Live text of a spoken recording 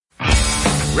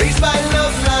Raised by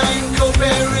Loveline,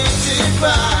 co-parented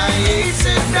by Ace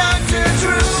and Dr.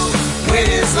 Drew. When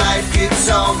his life gets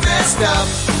all messed up,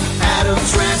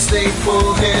 Adam's rants, they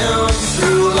pull him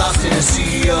through. Lost in a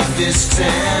sea of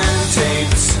distant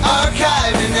tapes,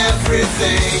 archiving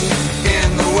everything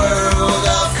in the world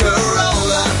of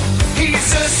Corolla.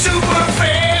 He's a super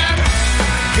fan.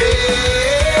 Get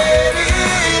it on,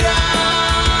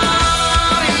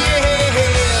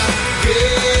 yeah. Get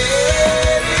it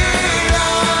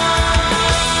on,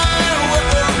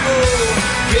 whoa.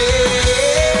 Get it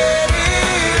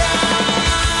on,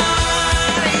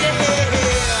 yeah.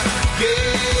 Get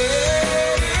it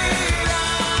on.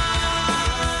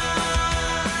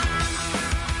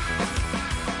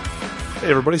 Hey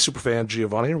everybody, Superfan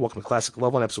Giovanni here. Welcome to Classic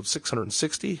Loveline, episode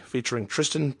 660, featuring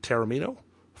Tristan Taormino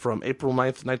from April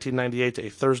 9th, 1998, a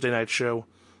Thursday night show.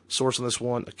 Source on this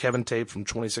one, a Kevin tape from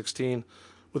 2016,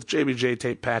 with JBJ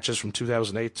tape patches from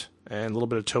 2008, and a little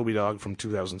bit of Toby Dog from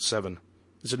 2007.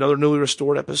 It's another newly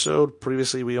restored episode.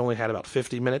 Previously, we only had about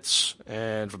 50 minutes,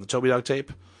 and from the Toby Dog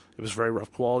tape, it was very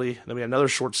rough quality. Then we had another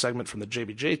short segment from the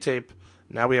JBJ tape.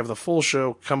 Now we have the full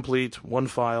show, complete, one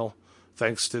file,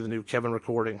 thanks to the new Kevin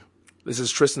recording. This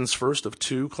is Tristan's first of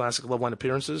two Classic Loveline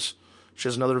appearances. She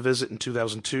has another visit in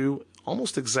 2002,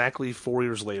 almost exactly 4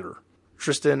 years later.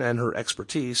 Tristan and her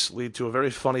expertise lead to a very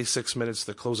funny 6 minutes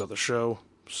that close out the show.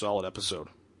 Solid episode.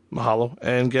 Mahalo,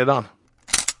 and get it on.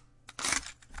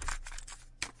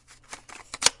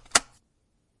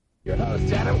 Your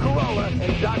host, Adam Carolla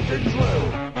and Dr.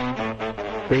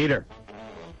 Drew. Peter.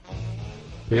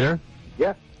 Peter?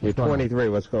 Yeah. You're 23.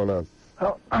 What's going on?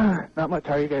 Oh, not much.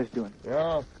 How are you guys doing?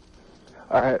 Yeah.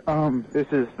 All right. This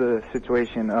is the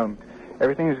situation.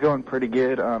 Everything is going pretty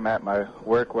good at my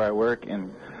work where I work,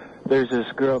 and there's this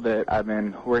girl that I've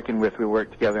been working with. We work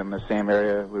together in the same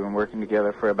area. We've been working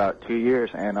together for about 2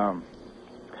 years, and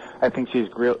I think she's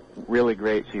really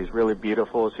great. She's really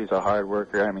beautiful. She's a hard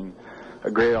worker. I mean,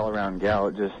 a great all-around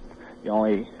gal. Just the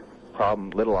only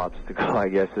problem, little obstacle, I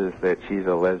guess, is that she's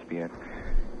a lesbian.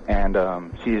 And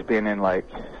she's been in, like,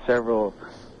 several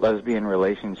lesbian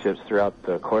relationships throughout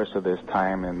the course of this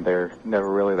time, and they're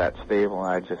never really that stable.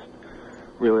 And I just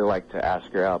really like to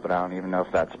ask her out, but I don't even know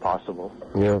if that's possible.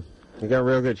 Yeah. You got a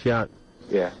real good shot.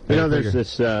 Yeah. You know, there's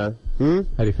this, How do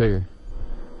you figure?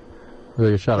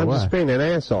 Really good shot I'm of what? just being an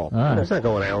asshole. Right. That's not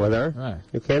going out with her. Right.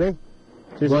 You kidding?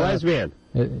 She's a lesbian.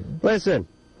 Listen,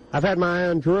 I've had my eye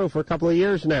on Drew for a couple of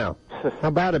years now. How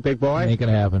about it, big boy? Ain't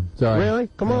gonna happen. Sorry. Really?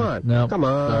 Come on. No. Come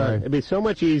on. Sorry. It'd be so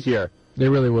much easier. They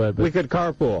really would. But We could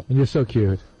carpool. and you're so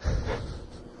cute.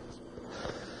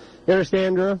 You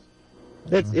understand, Drew?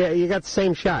 Yeah, you got the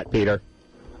same shot, Peter.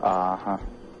 Uh-huh.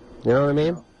 You know what I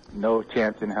mean? No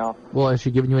chance in hell. Well, has she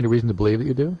given you any reason to believe that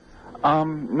you do?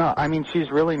 No, I mean,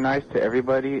 she's really nice to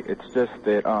everybody. It's just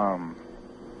that,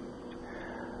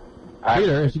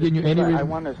 Peter, has she given you any reason? I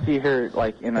want to see her,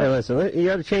 like, in Hey, a... listen, you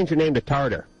got to change your name to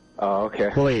Tartar. Oh, okay.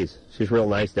 Please. She's real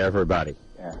nice to everybody.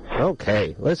 Yeah.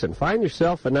 Okay, listen, find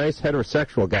yourself a nice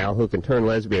heterosexual gal who can turn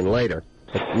lesbian later.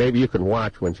 Maybe you can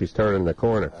watch when she's turning the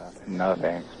corner. No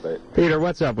thanks, but... Peter,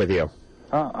 what's up with you?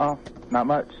 Not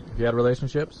much. You had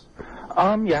relationships?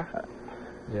 Yeah.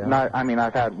 Yeah. I mean,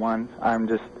 I've had one. I'm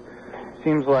just...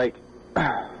 Seems like...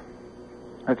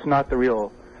 it's not the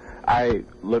real... I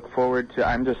look forward to...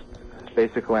 I'm just...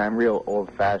 Basically, I'm real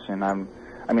old-fashioned.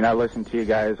 I mean, I listen to you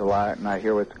guys a lot, and I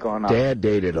hear what's going on. Dad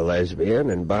dated a lesbian,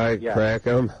 and by crack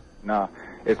 'em. No,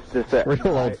 it's just that...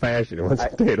 Real old-fashioned. What's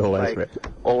date a lesbian? Like,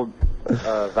 old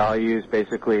values,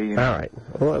 basically. You know. All right.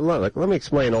 Well, look, let me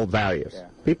explain old values. Yeah.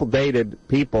 People dated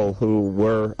people who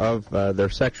were of their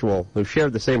sexual, who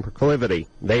shared the same proclivity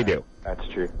they do. That's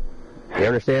true. You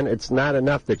understand? It's not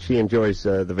enough that she enjoys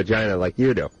the vagina like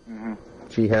you do. Mm-hmm.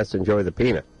 She has to enjoy the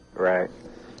peanut. Right.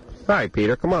 All right,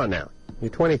 Peter, come on now.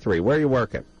 You're 23. Where are you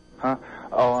working? Huh?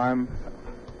 Oh, I'm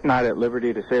not at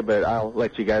liberty to say, but I'll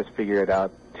let you guys figure it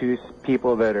out. Two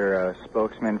people that are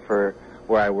spokesmen for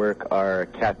where I work are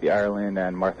Kathy Ireland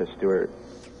and Martha Stewart.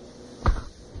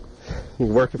 You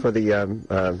working for the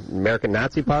American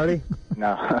Nazi Party?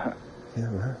 No.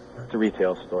 It's a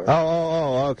retail store.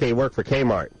 Oh, okay. You work for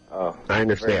Kmart. Oh, I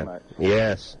understand. very much.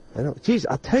 Yes. I know. Geez,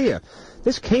 I'll tell you,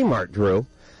 this Kmart, Drew,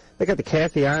 they got the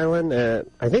Kathy Ireland.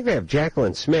 I think they have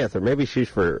Jacqueline Smith, or maybe she's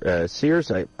for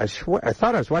Sears. I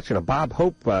thought I was watching a Bob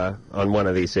Hope on one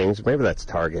of these things. Maybe that's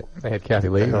Target. They had Kathy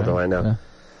Lee. How do I know? Yeah.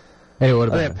 Anyway, what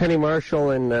about they have Penny Marshall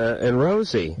and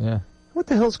Rosie. Yeah. What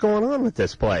the hell's going on with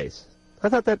this place? I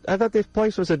thought this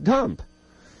place was a dump.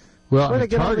 Well, Where do they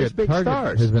get all these Target big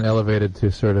stars? has been elevated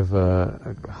to sort of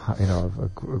a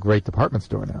great department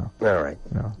store now. All right.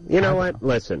 You know what?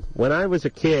 Listen, when I was a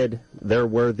kid, there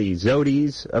were the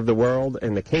Zodis of the world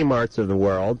and the Kmarts of the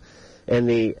world, and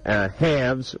the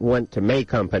haves went to May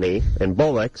Company and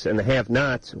Bullocks, and the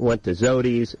have-nots went to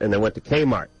Zodis and then went to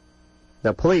Kmart.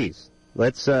 Now, please,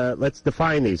 let's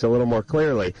define these a little more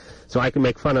clearly so I can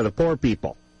make fun of the poor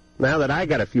people. Now that I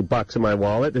got a few bucks in my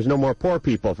wallet, there's no more poor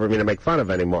people for me to make fun of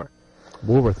anymore.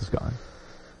 Woolworth is gone.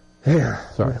 Yeah.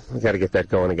 Sorry. We got to get that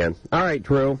going again. All right,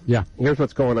 Drew. Yeah. Here's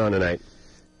what's going on tonight.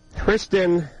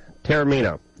 Tristan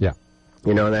Taormino. Yeah.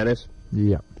 You know who that is?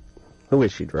 Yeah. Who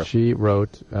is she, Drew? She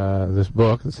wrote this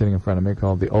book that's sitting in front of me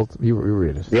called You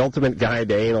read it. The Ultimate Guide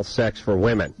to Anal Sex for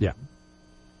Women. Yeah.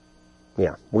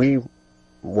 Yeah.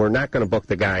 We're not going to book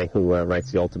the guy who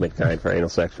writes the Ultimate Guide for Anal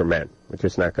Sex for Men. We're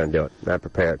just not going to do it. Not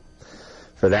prepared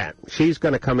for that. She's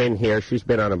going to come in here. She's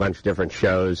been on a bunch of different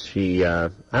shows. She, I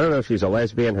don't know if she's a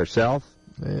lesbian herself.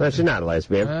 No, she's not a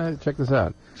lesbian. Check this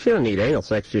out. She don't need anal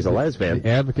sex. She's a lesbian. The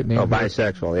Advocate named her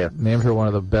bisexual, yeah. Named her one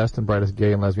of the best and brightest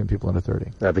gay and lesbian people under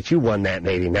 30. But you won that in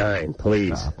 '89.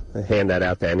 Please hand that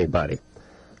out to anybody.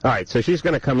 All right, so she's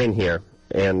going to come in here,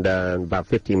 and in about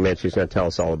 15 minutes she's going to tell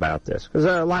us all about this. Because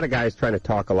a lot of guys trying to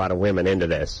talk a lot of women into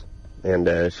this.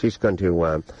 And she's going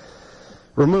to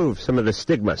remove some of the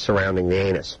stigma surrounding the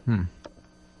anus.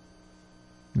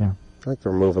 Yeah. I'd like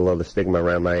to remove a little of the stigma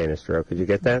around my anus, Drew. Could you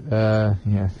get that?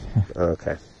 Yeah.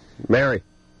 Okay. Mary.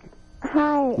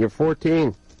 Hi. You're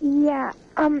 14. Yeah.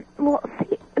 Well,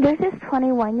 see, there's this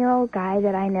 21-year-old guy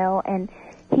that I know, and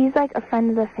he's like a friend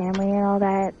of the family and all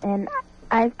that, and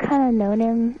I've kind of known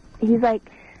him. He's like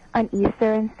on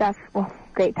Easter and stuff. Well,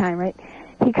 great time, right?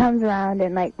 He comes around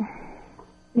and like,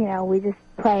 you know, we just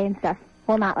play and stuff.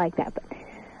 Well, not like that, but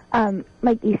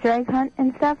like Easter egg hunt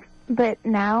and stuff. But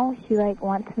now he like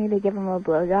wants me to give him a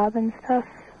blowjob and stuff.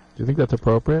 Do you think that's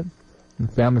appropriate? A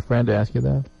family friend to ask you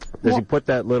that? Does he put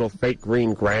that little fake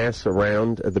green grass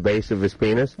around at the base of his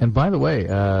penis? And by the way,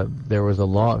 there was a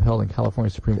law held in California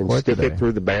Supreme Court stick today. it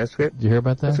through the basket? Did you hear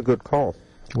about that? That's a good call.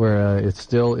 Where it's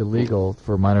still illegal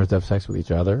for minors to have sex with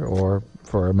each other, or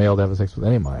for a male to have sex with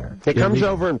any minor. He comes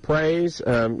over and prays.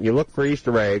 You look for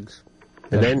Easter eggs,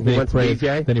 and then he wants prays,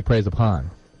 DJ. Then he prays upon.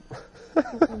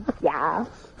 Yeah.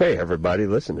 Hey, everybody,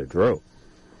 listen to Drew.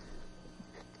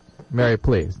 Mary,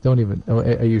 please don't even.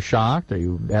 Are you shocked? Are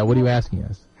you? What are you asking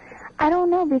us? I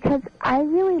don't know, because I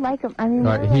really like him. I mean,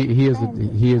 All right,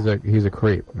 he's a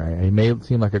creep. Right? He may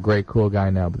seem like a great, cool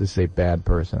guy now, but this is a bad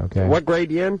person. Okay. What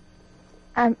grade you in?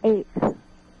 I'm 8th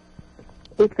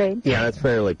grade. Yeah, that's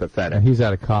fairly pathetic. And he's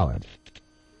out of college.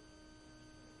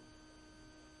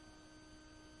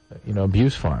 You know,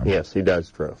 abuse farm. Yes, he does,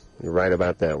 Drew. You're right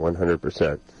about that,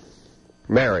 100%.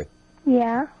 Mary.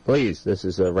 Yeah. Please, this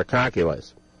is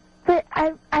ridiculous. But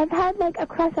I've had like a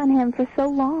crush on him for so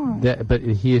long. But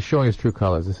he is showing his true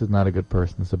colors. This is not a good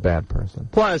person. This is a bad person.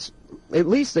 Plus, at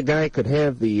least the guy could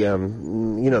have the,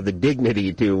 the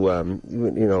dignity to,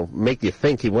 make you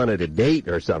think he wanted a date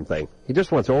or something. He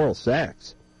just wants oral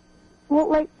sex.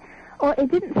 Well,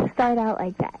 it didn't start out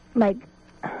like that. Like,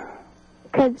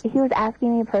 because he was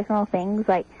asking me personal things,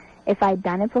 like if I'd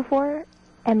done it before,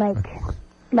 and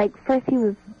like first he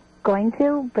was going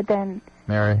to, but then.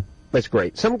 Mary. That's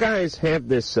great. Some guys have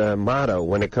this motto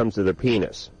when it comes to their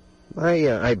penis. I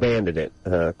abandoned it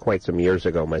quite some years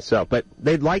ago myself, but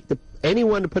they'd like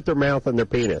anyone to put their mouth on their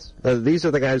penis. These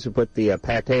are the guys who put the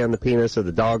pate on the penis so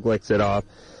the dog licks it off.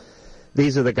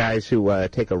 These are the guys who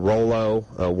take a Rolo,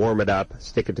 warm it up,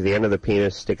 stick it to the end of the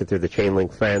penis, stick it through the chain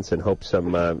link fence, and hope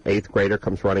some 8th grader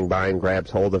comes running by and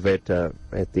grabs hold of it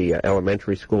at the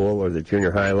elementary school or the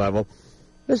junior high level.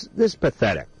 This is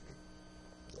pathetic.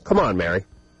 Come on, Mary.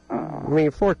 I mean,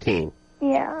 you're 14.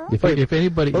 Yeah. If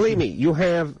anybody... Believe me, you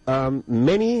have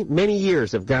many, many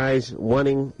years of guys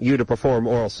wanting you to perform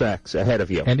oral sex ahead of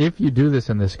you. And if you do this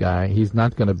in this guy, he's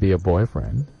not going to be a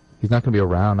boyfriend. He's not going to be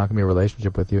around, not going to be a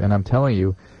relationship with you. And I'm telling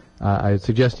you, I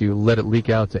suggest you let it leak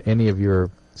out to any of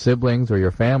your siblings or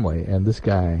your family. And this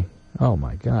guy, oh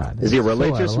my God. Is he a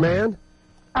religious man?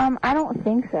 I don't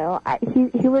think so.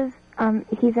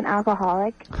 He's an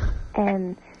alcoholic,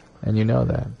 and you know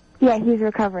that. Yeah, he's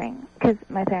recovering, because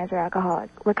my parents are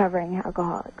recovering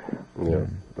alcoholics. Yeah.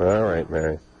 All right,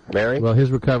 Mary. Mary? Well, his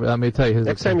recovery, let me tell you.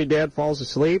 Next time your dad falls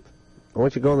asleep, I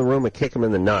want you to go in the room and kick him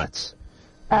in the nuts.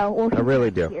 Oh, well, I really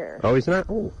do. Here. Oh, he's not?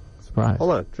 Oh. Surprise.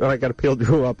 Hold on. Drew, I got to peel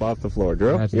Drew up off the floor.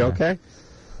 Drew, you okay?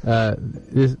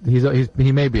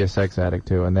 He may be a sex addict,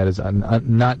 too, and that is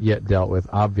not yet dealt with,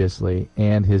 obviously,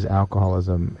 and his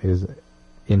alcoholism is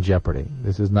in jeopardy.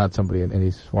 This is not somebody in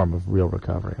any form of real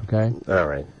recovery, okay? All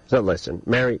right. So listen,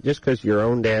 Mary, just because your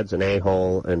own dad's an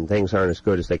a-hole and things aren't as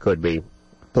good as they could be,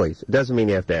 please, it doesn't mean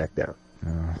you have to act out.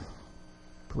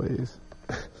 Please.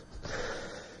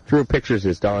 Drew pictures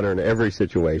his daughter in every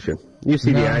situation. You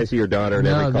see the eyes of your daughter in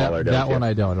every caller, don't you? That one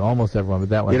I don't. Almost everyone, but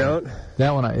that one. You don't?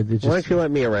 That one, it just... Why don't you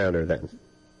let me around her then?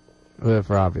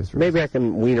 For obvious reasons. Maybe I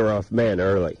can wean her off men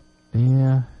early.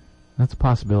 Yeah, that's a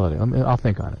possibility. I'll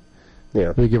think on it.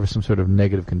 Yeah. Maybe give her some sort of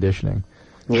negative conditioning.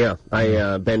 Yeah,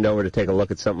 I bend over to take a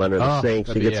look at something under the sink.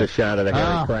 She gets a shot of the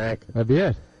hairy crack. That'd be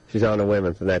it. She's on the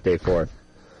women from that day forth.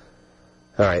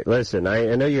 All right, listen,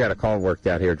 I know you got a call worked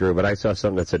out here, Drew, but I saw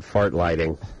something that said fart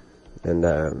lighting, and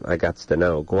I got to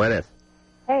know. Gwyneth.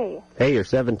 Hey. Hey, you're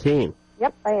 17.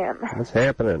 Yep, I am. What's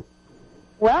happening?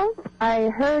 Well, I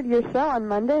heard your show on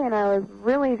Monday, and I was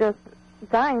really just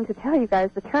dying to tell you guys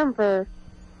the term for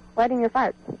lighting your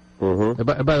farts. Mm-hmm.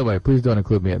 By the way, please don't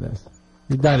include me in this.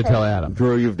 You're dying to tell Adam.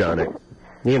 Drew, you've done it.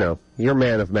 You know, you're a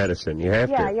man of medicine. You have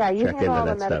to you check handle into all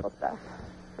that the medical stuff.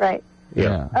 Right.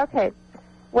 Yeah. Okay.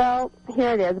 Well,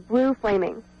 here it is. Blue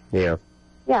flaming. Yeah.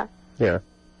 Yeah. Yeah.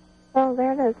 Well,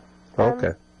 there it is.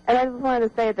 Okay. And I just wanted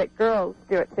to say that girls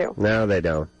do it, too. No, they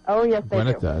don't. Oh, yes, they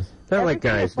Gwyneth do. does. Not like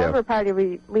guys do. Every slumber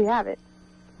party, we have it.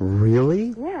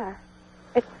 Really? Yeah.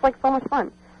 It's, like, so much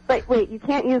fun. But, wait, you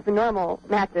can't use the normal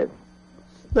matches.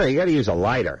 No, you got to use a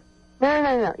lighter.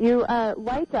 No. You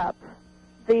light up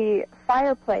the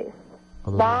fireplace.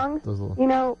 Long, you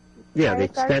know. Yeah, the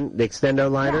extendo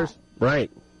lighters. Yeah.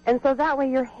 Right. And so that way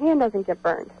your hand doesn't get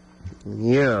burned.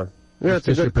 Yeah. Yeah, it's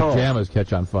a good call. Your pajamas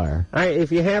catch on fire.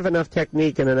 If you have enough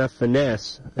technique and enough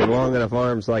finesse and long enough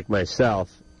arms like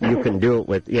myself, you can do it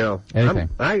with, you know. Anything.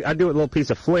 I do a little piece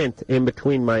of flint in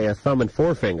between my thumb and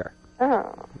forefinger.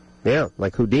 Oh. Yeah,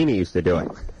 like Houdini used to do it.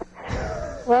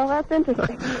 Well, that's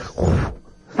interesting.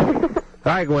 All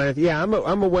right, Gwyneth. Yeah,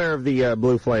 I'm aware of the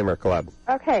Blue Flamer Club.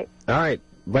 Okay. All right,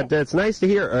 but it's nice to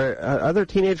hear. Are other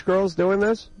teenage girls doing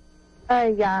this?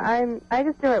 Yeah, I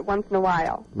just do it once in a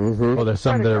while. Mm-hmm. Well, there's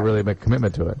some that are really make a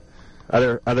commitment to it.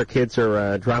 Other kids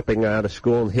are dropping out of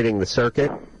school and hitting the circuit.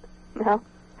 No.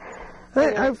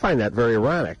 I find that very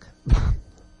erotic.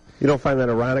 You don't find that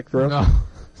erotic, Drew? No.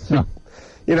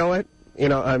 You know what? You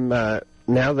know, I'm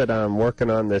now that I'm working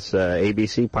on this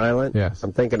ABC pilot. Yes.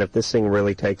 I'm thinking if this thing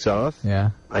really takes off,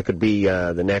 I could be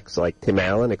the next like Tim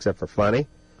Allen, except for funny,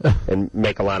 and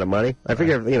make a lot of money. I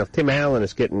figure, you know, if Tim Allen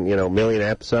is getting $1 million an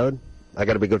episode, I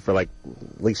got to be good for like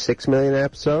at least $6 million an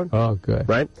episode. Oh, good.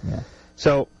 Right. Yeah.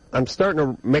 So I'm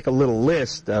starting to make a little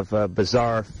list of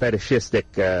bizarre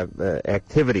fetishistic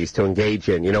activities to engage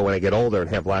in, you know, when I get older and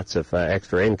have lots of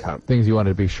extra income. Things you want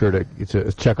to be sure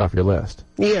to check off your list.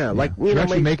 Yeah, like, you You're know,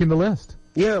 actually making the list.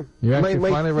 Yeah. You're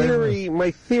actually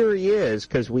My theory is,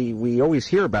 because we always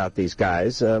hear about these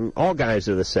guys, all guys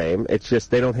are the same, it's just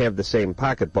they don't have the same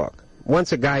pocketbook.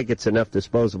 Once a guy gets enough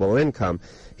disposable income,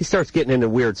 he starts getting into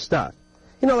weird stuff.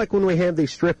 You know, like when we have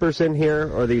these strippers in here,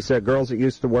 or these girls that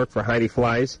used to work for Heidi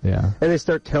Fleiss, and they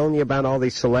start telling you about all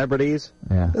these celebrities.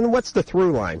 Yeah. And what's the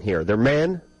through line here? They're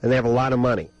men, and they have a lot of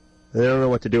money. And they don't know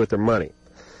what to do with their money.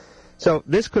 So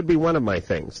this could be one of my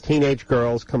things. Teenage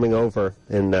girls coming over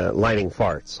and lighting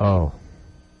farts. Oh,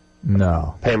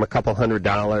 no. Pay them a couple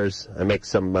 $100. I make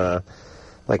some,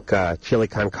 chili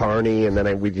con carne, and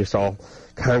then we just all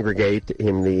congregate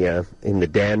in the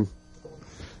den.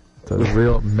 It's a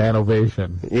real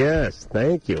manovation. Yes,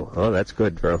 thank you. Oh, that's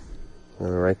good, Drew. I'm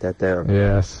going to write that down.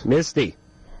 Yes. Misty.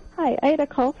 Hi, I had a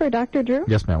call for Dr. Drew.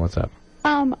 Yes, ma'am. What's up?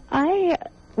 I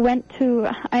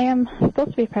am supposed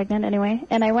to be pregnant anyway,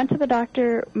 and I went to the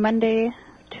doctor Monday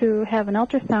to have an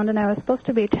ultrasound, and I was supposed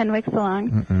to be 10 weeks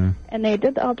along. And they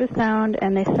did the ultrasound,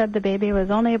 and they said the baby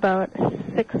was only about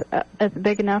is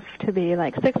big enough to be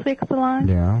like 6 weeks along.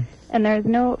 Yeah. And there's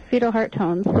no fetal heart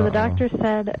tones. So the doctor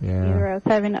said either I was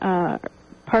having a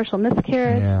partial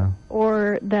miscarriage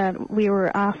or that we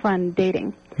were off on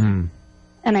dating. And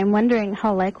I'm wondering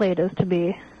how likely it is to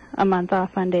be a month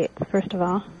off on dates, first of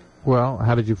all. Well,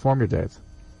 how did you form your dates?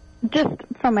 Just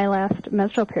from my last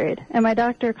menstrual period. And my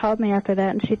doctor called me after that,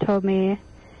 and she told me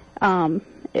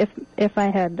if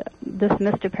I had this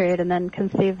misted period and then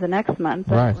conceived the next month,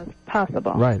 that was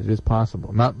possible. Right, it is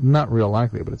possible. Not real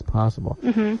likely, but it's possible.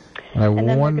 And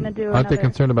aren't they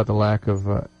concerned about the lack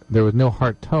of, there was no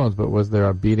heart tones, but was there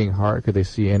a beating heart? Could they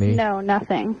see any? No,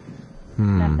 nothing.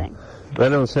 Nothing. That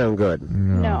don't sound good.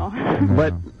 No.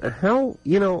 But how,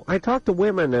 I talk to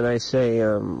women and I say,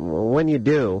 when you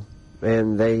do,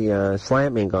 and they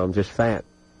slap me and go, I'm just fat.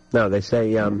 No, they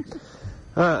say, I'm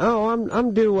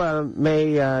due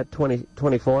May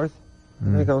 24th.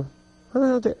 I go,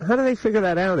 how do they figure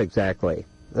that out exactly?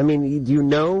 I mean, do you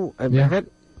know?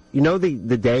 You know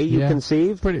the day you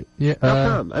conceive? Yeah. How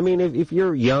come? I mean, if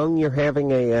you're young, you're having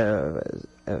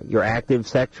you're active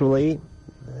sexually.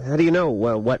 How do you know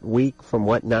what week from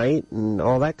what night and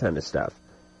all that kind of stuff?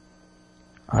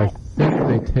 I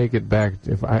think they take it back.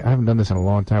 I haven't done this in a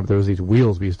long time, but there was these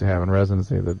wheels we used to have in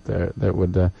residency that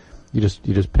would you just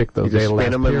pick those. You just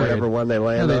spin them in whatever one they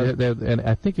land on. And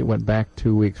I think it went back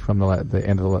 2 weeks from the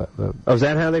end of the. Oh, is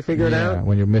that how they figure it out? Yeah,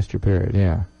 when you missed your period.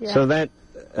 Yeah. So that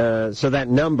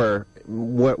number,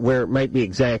 where it might be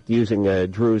exact using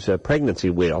Drew's pregnancy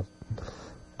wheel,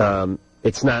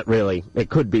 it's not really. It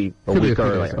could be a week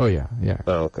earlier. Oh yeah.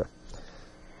 Oh, okay.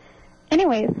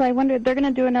 Anyway, so I wondered, they're going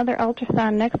to do another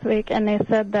ultrasound next week, and they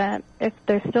said that if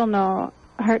there's still no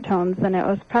heart tones, then it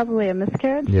was probably a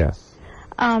miscarriage. Yes.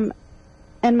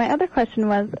 And my other question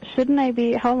was,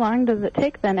 how long does it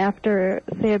take then after,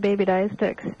 say, a baby dies to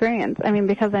experience? I mean,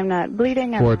 because I'm not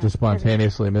bleeding. For it to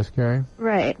spontaneously miscarry?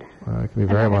 Right. It can be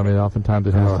very well. I mean, oftentimes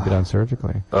it has to be done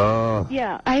surgically. Oh.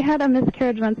 Yeah, I had a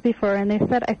miscarriage once before, and they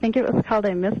said, I think it was called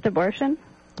a missed abortion.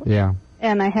 Yeah.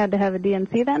 And I had to have a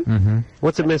DNC then. Mm-hmm.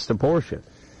 What's a missed abortion?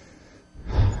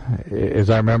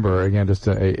 As I remember, again, just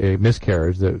a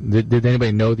miscarriage. Did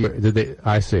anybody know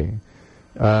I see.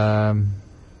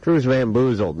 Drew's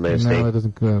bamboozled, Misty. No, it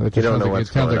doesn't. It just don't know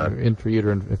what's going on. It sounds like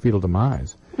intrauterine fetal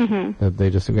demise. Mm-hmm. They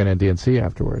just went in DNC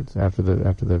afterwards. After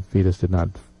the fetus did not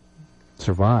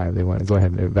survive, they went to go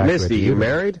ahead and evacuate. Misty, you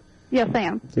married? Yes, I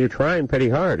am. So you're trying pretty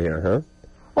hard here, huh?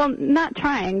 Well, not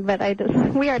trying, but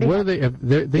we already. What are they?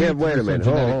 Wait a minute.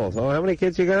 Hold. How many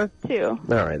kids you got? 2. All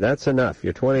right, that's enough.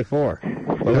 You're 24.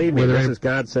 Believe me, this is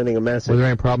God sending a message. Were there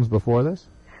any problems before this?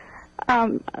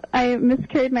 I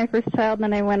miscarried my first child,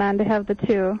 and then I went on to have the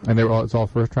 2. And it's all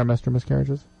first trimester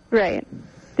miscarriages? Right.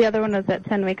 The other one was at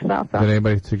 10 weeks also. Did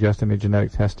anybody suggest any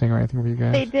genetic testing or anything for you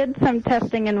guys? They did some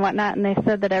testing and whatnot, and they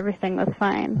said that everything was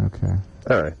fine. Okay.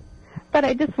 All right. But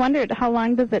I just wondered, how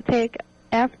long does it take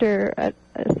after,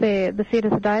 say, the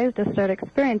fetus dies to start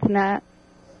experiencing that?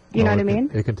 You know what I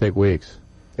mean? It can take weeks.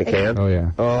 It can? Oh,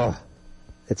 yeah. Oh,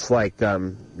 it's like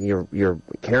you're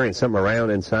carrying something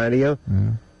around inside of you.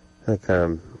 Mm.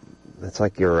 It's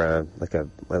like you're like a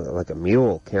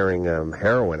mule carrying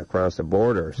heroin across the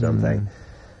border or something.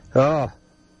 Mm.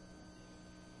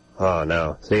 Oh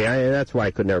no! See, that's why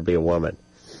I could never be a woman.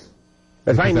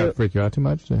 Does that freak you out too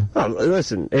much? Oh,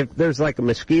 listen, if there's like a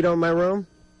mosquito in my room,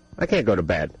 I can't go to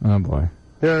bed. Oh boy!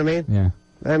 You know what I mean? Yeah.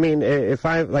 I mean, if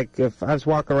I was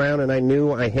walking around and I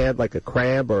knew I had like a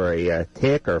crab or a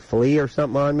tick or flea or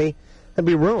something on me, I'd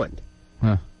be ruined.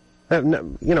 Huh. I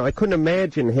couldn't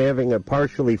imagine having a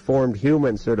partially formed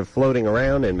human sort of floating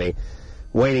around in me,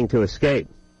 waiting to escape.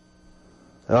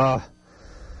 I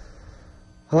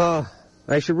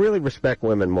should really respect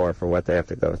women more for what they have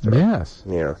to go through. Yes.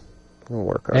 Yeah. We'll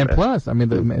work on that. And plus, I mean,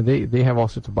 they have all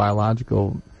sorts of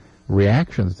biological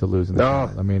reactions to losing the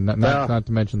child. I mean, not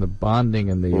to mention the bonding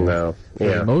and the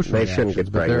emotional they shouldn't get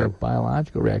but pregnant. there are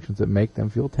biological reactions that make them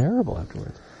feel terrible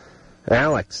afterwards.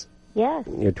 Alex. Yes.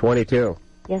 You're 22.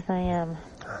 Yes, I am.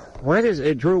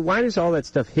 Drew, why does all that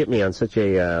stuff hit me on such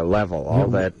a level? All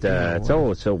that,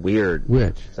 it's so weird.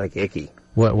 Which? It's like icky.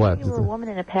 What? You were a woman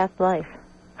in a past life.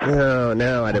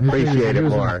 No, I'd appreciate it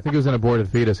more. I think it was an aborted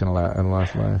fetus in a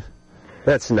last life.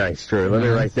 That's nice, Drew. Let me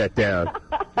write that down.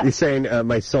 You're saying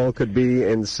my soul could be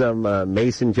in some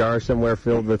mason jar somewhere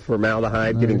filled with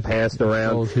formaldehyde getting passed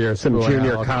around some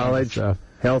junior college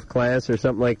health class or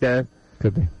something like that?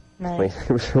 Could be. Nice.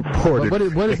 It was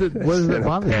reported. What is it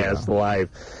bother you past life.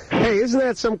 Hey, isn't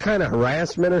that some kind of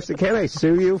harassment or can I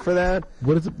sue you for that?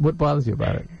 What bothers you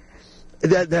about it?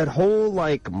 That whole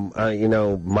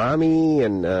mommy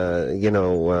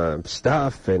and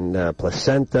stuff and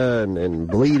placenta and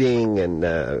bleeding and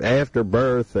after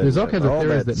birth. And there's all kinds of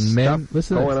theories that men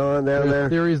going on down there.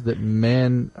 Theories that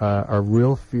men are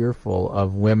real fearful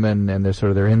of women and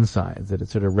their insides. That it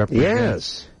sort of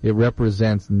represents. It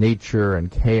represents nature and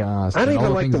chaos. I don't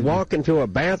even like to walk into a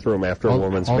bathroom after a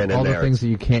woman's been in there. All the things that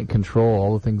you can't control,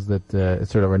 all the things that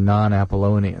sort of are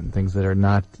non-Apollonian, things that are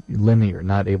not linear,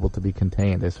 not able to be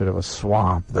contained. They're sort of a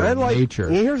swamp of nature.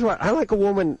 Here's what I like: a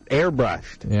woman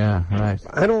airbrushed. Yeah, right.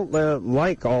 I don't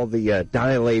like all the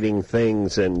dilating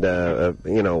things and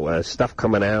stuff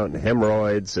coming out and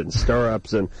hemorrhoids and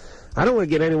stirrups, and I don't want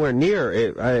to get anywhere near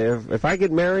it. If I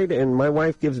get married and my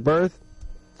wife gives birth.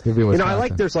 I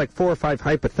like there's like 4 or 5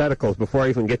 hypotheticals before I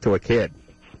even get to a kid.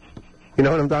 You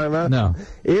know what I'm talking about? No.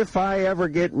 If I ever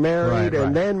get married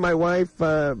and then my wife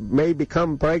may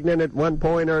become pregnant at one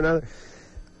point or another,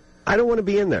 I don't want to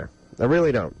be in there. I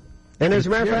really don't. And as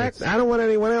a matter of fact, I don't want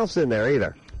anyone else in there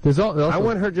either. There's also, I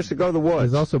want her just to go to the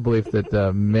woods. There's also belief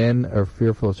that men are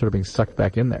fearful of sort of being sucked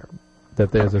back in there.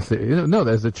 That there's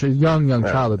there's a young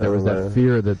child that there was that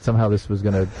fear that somehow this was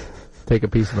going to take a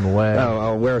piece of them away. Oh,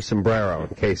 I'll wear a sombrero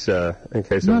in case. No, but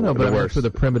that's where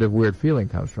the primitive weird feeling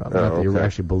comes from. Not that you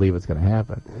actually believe it's going to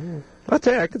happen. I'll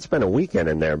tell you, I could spend a weekend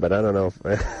in there, but I don't know if,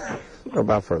 I don't know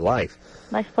about for life.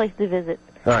 Nice place to visit.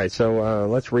 All right, so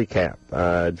let's recap.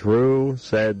 Drew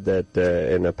said that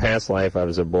in a past life I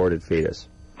was an aborted fetus.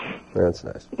 That's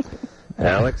nice.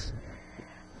 Alex?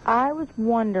 I was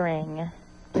wondering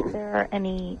if there are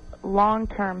any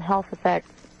long-term health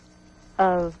effects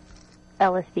of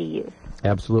LSD use.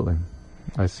 Absolutely.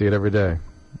 I see it every day.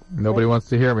 Nobody wants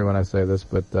to hear me when I say this,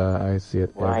 but I see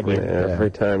it every day.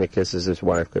 Every time he kisses his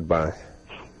wife goodbye.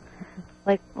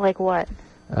 Like what?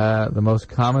 The most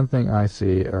common thing I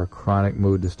see are chronic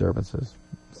mood disturbances,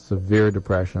 severe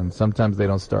depression. Sometimes they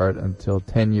don't start until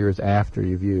 10 years after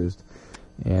you've used,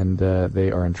 and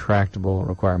they are intractable,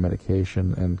 require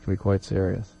medication, and can be quite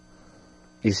serious.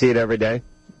 You see it every day?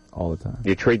 All the time.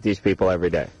 You treat these people every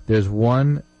day? There's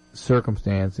one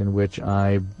circumstance in which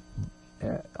I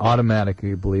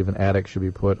automatically believe an addict should be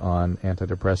put on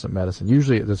antidepressant medicine.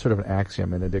 Usually there's sort of an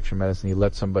axiom in addiction medicine. You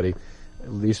let somebody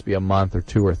at least be a month or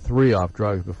 2 or 3 off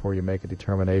drugs before you make a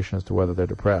determination as to whether they're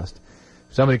depressed.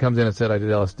 If somebody comes in and said, I did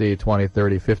LSD 20,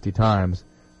 30, 50 times,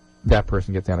 that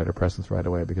person gets antidepressants right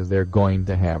away because they're going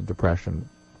to have depression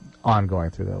ongoing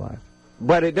through their life.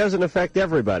 But it doesn't affect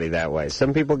everybody that way.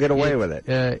 Some people get away with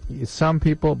it. Some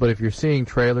people, but if you're seeing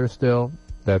trailers still,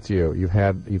 that's you. You've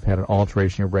had an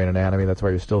alteration in your brain anatomy. That's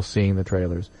why you're still seeing the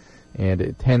trailers. And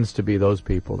it tends to be those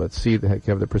people that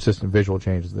have the persistent visual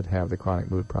changes that have the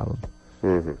chronic mood problem.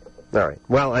 Mm-hmm. All right.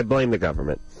 Well, I blame the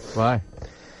government. Why?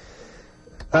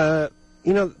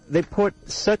 They put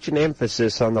such an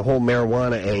emphasis on the whole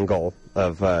marijuana angle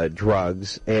of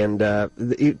drugs, and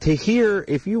to hear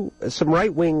some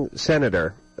right-wing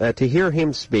senator, to hear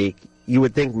him speak, you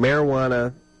would think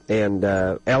marijuana and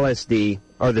LSD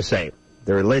are the same.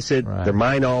 They're illicit, they're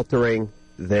mind-altering,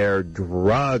 they're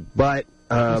drug, but...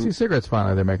 you see cigarettes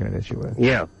finally they're making an issue with.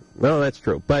 Yeah. No, that's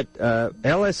true. But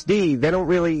LSD, they don't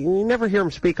really... You never hear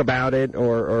them speak about it,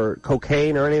 or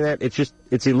cocaine or any of that.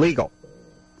 It's illegal.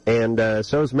 And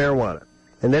so is marijuana.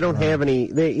 And they don't have any...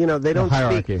 They don't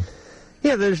hierarchy. Speak...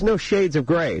 Yeah, there's no shades of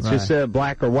gray. It's just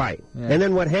black or white. Yeah. And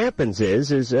then what happens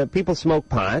is people smoke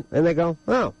pot, and they go,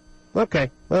 oh,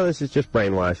 okay, well, this is just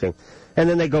brainwashing. And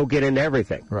then they go get into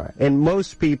everything. Right. And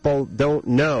most people don't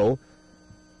know.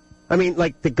 I mean,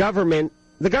 like the government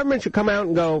should come out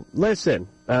and go, listen,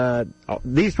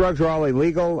 these drugs are all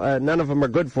illegal. None of them are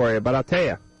good for you. But I'll tell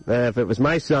you, if it was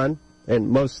my son,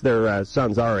 and most of their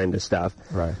sons are into stuff,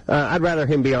 right. I'd rather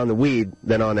him be on the weed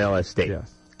than on LSD.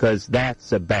 Yes. Because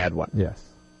that's a bad one. Yes.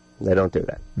 They don't do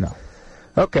that. No.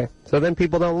 Okay, so then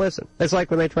people don't listen. It's like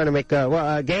when they try to make,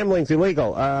 gambling's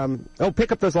illegal.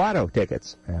 Pick up those lotto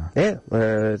tickets. Yeah. Yeah,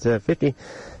 it's $50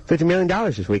 million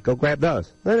this week. Go grab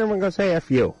those. Then everyone goes, hey,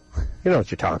 F you. You know what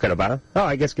you're talking about. Oh,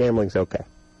 I guess gambling's okay.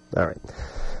 All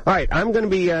right, I'm going to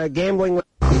be gambling with...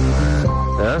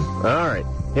 All right,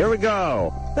 here we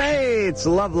go. Hey, it's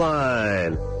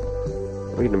Loveline.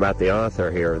 Reading about the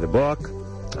author here of the book,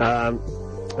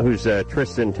 who's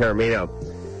Tristan Taormino.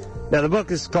 Now, the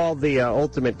book is called The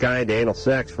Ultimate Guide to Anal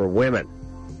Sex for Women.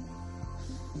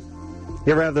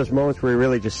 You ever have those moments where you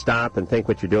really just stop and think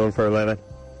what you're doing for a living?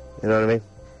 You know what I mean?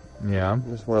 Yeah.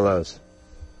 Just one of those.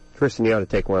 Tristan, you ought to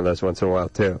take one of those once in a while,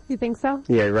 too. You think so?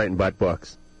 Yeah, you're writing butt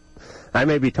books. I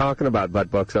may be talking about butt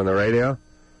books on the radio,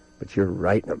 but you're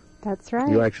writing them. That's right.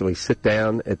 You actually sit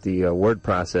down at the word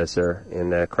processor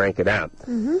and crank it out.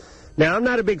 Mm-hmm. Now, I'm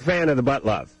not a big fan of the butt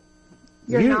love.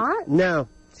 You're not? No.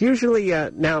 It's usually,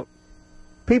 now,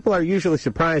 people are usually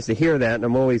surprised to hear that, and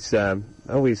I'm always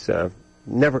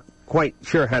never quite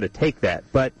sure how to take that.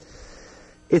 But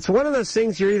it's one of those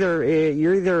things you're either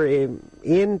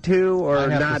into or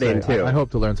not into. I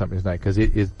hope to learn something tonight, because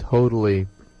it is totally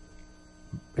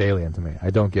alien to me.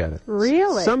 I don't get it.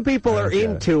 Really? Some people are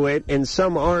into it, and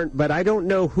some aren't, but I don't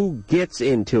know who gets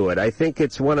into it. I think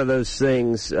it's one of those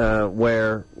things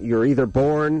where you're either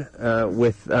born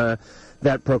with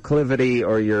that proclivity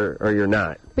or you're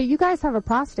not. But you guys have a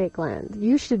prostate gland.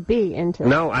 You should be into it.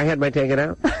 No, I had mine taken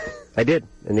out. I did,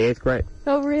 in the 8th grade.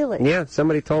 Oh, really? Yeah,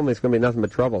 somebody told me it's going to be nothing but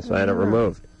trouble, so I had it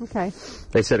removed. Okay.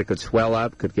 They said it could swell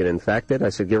up, could get infected. I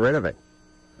said, get rid of it.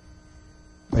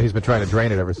 He's been trying to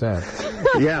drain it ever since.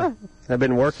 Yeah, I've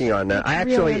been working on that. I've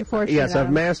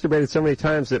masturbated so many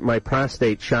times that my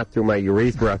prostate shot through my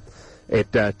urethra.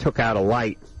 It took out a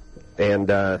light, and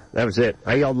that was it.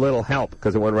 I yelled little help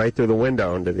because it went right through the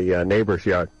window into the neighbor's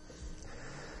yard.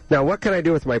 Now, what can I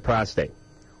do with my prostate?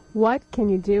 What can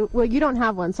you do? Well, you don't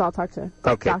have one, so I'll talk to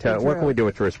Okay, Dr. what can Drew. we do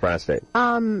with Drew's prostate?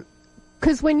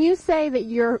 Because when you say that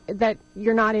you're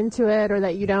not into it or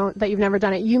that you've never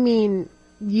done it, you mean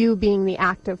you being the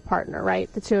active partner,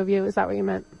 right? The two of you, is that what you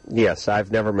meant? Yes,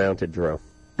 I've never mounted Drew.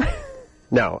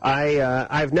 No,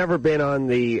 I've never been on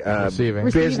the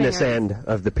business end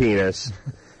of the penis,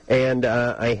 and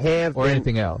I have or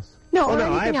anything else. No, or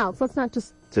anything else. Let's not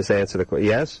just answer the question.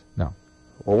 Yes? No.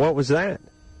 Well, what was that?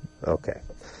 Okay.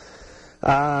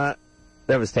 That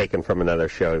was taken from another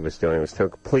show he was doing. It was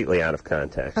completely out of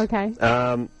context. Okay.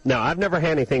 No, I've never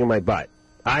had anything in my butt.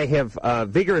 I have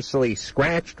vigorously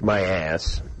scratched my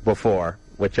ass before,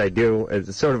 which I do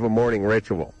as sort of a morning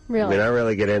ritual. Really? I mean, I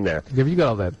really get in there. Have you got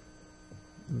all that?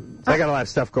 I got a lot of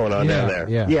stuff going on down there.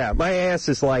 Yeah. My ass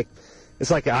is like, it's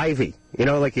like ivy. You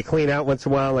know, like you clean out once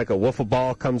in a while, like a wiffle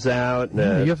ball comes out, and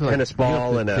a tennis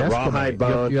ball, and a rawhide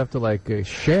bone. You have to like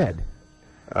shed.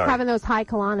 having those high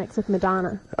colonics with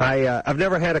Madonna. I've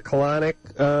never had a colonic.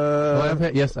 I've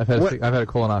had a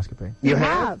colonoscopy. You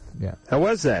have? Yeah. How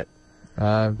was that?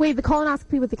 Wait, the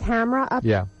colonoscopy with the camera up?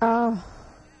 Yeah. Oh.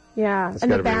 Yeah. That's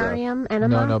and the gotta be rough. barium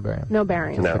enema? No barium. No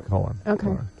barium. No. Colon.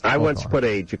 Okay. I once put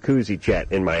a jacuzzi jet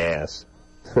in my ass.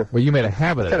 Well, you made a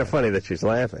habit of it. Kind of funny that she's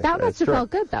laughing. That must have felt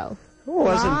good, though. It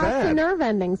wasn't Lots bad. of nerve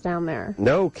endings down there.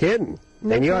 No kidding.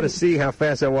 No and you ought to kidding. see how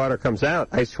fast that water comes out.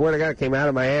 I swear to God, it came out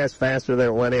of my ass faster than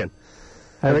it went in.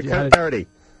 How And did it got dirty.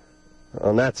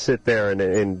 I'll not sit there and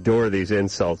endure these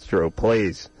insults, Drew,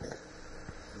 please.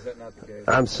 Is that not the case?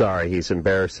 I'm sorry he's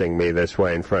embarrassing me this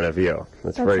way in front of you.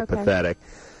 That's very okay. pathetic.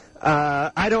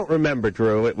 I don't remember,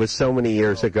 Drew. It was so many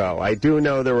years ago. I do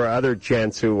know there were other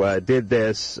gents who did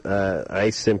this. I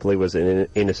simply was an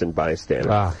innocent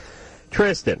bystander.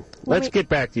 Tristan, let's get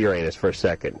back to your anus for a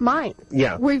second. Mine.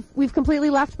 Yeah. We've completely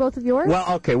left both of yours?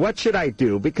 Well, okay. What should I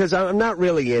do? Because I'm not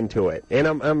really into it, and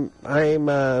I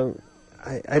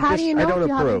How do you know I don't if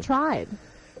you haven't approve. tried?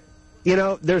 You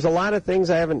know, there's a lot of things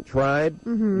I haven't tried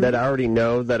that I already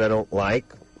know that I don't like,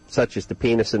 such as the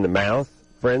penis in the mouth,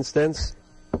 for instance.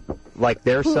 Like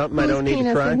there's something I don't need to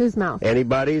penis try. in whose mouth?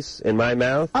 Anybody's in my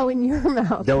mouth. Oh, in your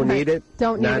mouth. Don't Right. need it.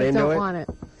 Don't need Not it. into Don't it. want it.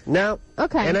 No.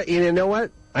 Okay. And you know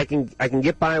what? I can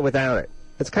get by without it.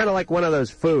 It's kind of like one of those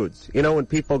foods. You know, when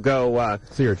people go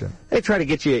sea urchin. They try to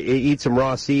get you to eat some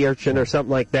raw sea urchin or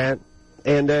something like that,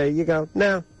 and you go,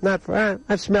 no, not for.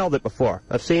 I've smelled it before.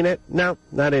 I've seen it. No,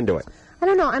 not into it. I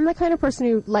don't know. I'm the kind of person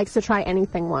who likes to try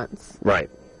anything once. Right.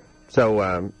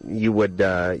 So you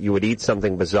would eat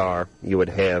something bizarre. You would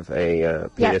have a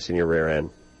penis in your rear end,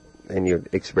 and you'd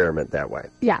experiment that way.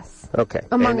 Yes. Okay.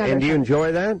 Among other and do you things.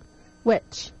 enjoy that?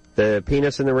 Which? The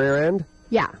penis in the rear end?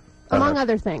 Yeah. Among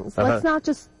other things. Let's not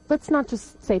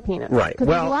just say penis. Right. Because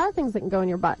Well- there's a lot of things that can go in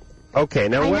your butt. Okay.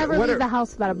 Now I what? never what leave are, the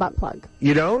house without a butt plug.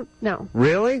 you don't? No.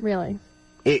 Really? Really.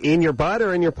 In your butt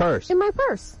or in your purse? In my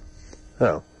purse.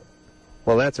 Oh.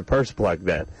 Well, that's a purse plug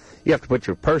then. You have to put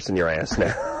your purse in your ass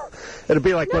now. It'll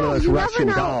be like one of those you never Russian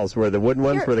know. dolls, where the wooden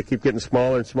ones, where they keep getting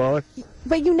smaller and smaller.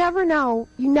 But you never know.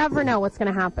 You never know what's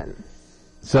going to happen.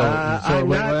 I'm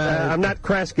not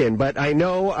Kreskin, but I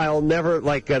know I'll never,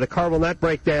 the car will not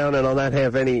break down, and I'll not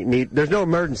have any need. There's no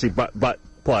emergency butt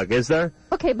plug, is there?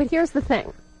 Okay, but here's the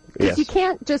thing. Yes. You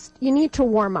can't you need to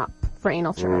warm up for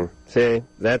anal sugar. See,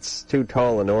 that's too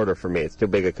tall an order for me. It's too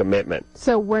big a commitment.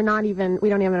 So we don't even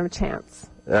have a chance.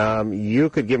 You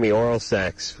could give me oral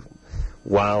sex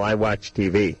while I watch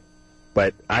TV,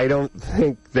 but I don't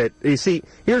think that. You see,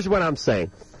 here's what I'm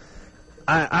saying.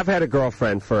 I've had a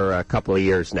girlfriend for a couple of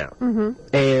years now,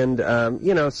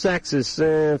 and sex is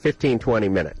 15, 20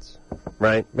 minutes,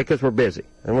 right? Because we're busy,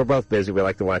 and we're both busy. We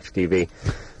like to watch TV.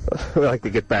 We like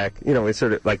to get back, we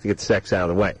sort of like to get sex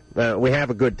out of the way. We have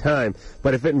a good time,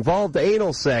 but if it involved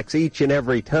anal sex each and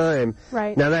every time,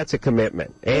 right. Now that's a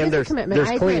commitment. And is a commitment. I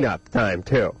there's agree. cleanup time,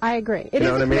 too. I agree. It You is know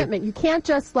a what I mean? commitment. You can't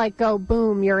just go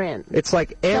boom, you're in. It's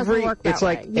like Doesn't work that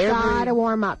way. You gotta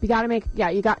warm up. You gotta make. Yeah,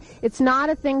 it's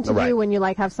not a thing to Right. do when you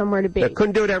have somewhere to be. I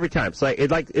couldn't do it every time.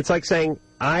 It's like saying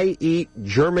I eat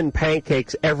German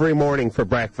pancakes every morning for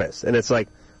breakfast, and it's like,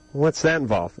 what's that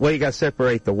involve? Well, you got to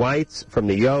separate the whites from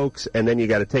the yolks, and then you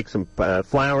got to take some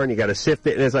flour and you got to sift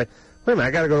it, and it's like, wait a minute,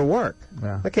 I got to go to work.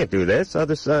 Yeah. I can't do this. I'll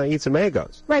just eat some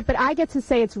Egos. Right, but I get to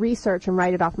say it's research and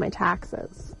write it off my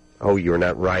taxes. Oh, you're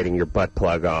not writing your butt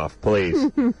plug off,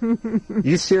 please.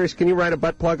 You serious? Can you write a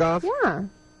butt plug off? Yeah,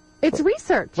 it's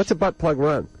research. What's a butt plug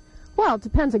run? Well, it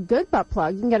depends. A good butt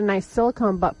plug, you can get a nice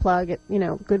silicone butt plug at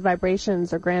good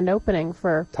vibrations or grand opening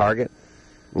for Target?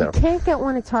 No. You can't get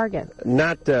one at Target.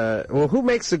 Not, who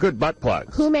makes the good butt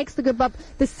plugs? Who makes the good butt?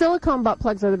 The silicone butt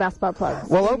plugs are the best butt plugs.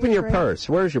 Well, open your purse.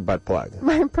 Where's your butt plug?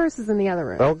 My purse is in the other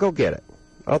room. Oh, go get it.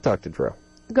 I'll talk to Drew.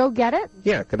 go get it?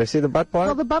 Yeah, could I see the butt plug?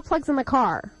 Well, the butt plug's in the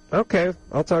car. Okay,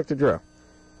 I'll talk to Drew.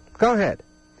 Go ahead.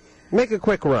 Make a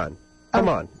quick run. Come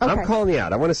on. okay. I'm calling you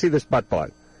out. I want to see this butt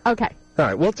plug. Okay. All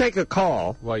right, we'll take a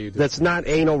call that's not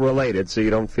anal related so you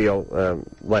don't feel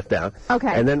left out.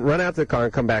 Okay. And then run out to the car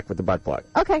and come back with the butt plug.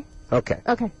 Okay. Okay.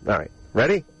 Okay. All right.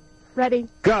 Ready? Ready.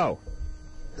 Go.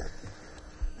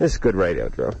 This is good radio,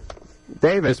 Drew.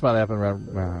 David. This might happen around.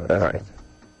 All right.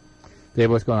 Dave,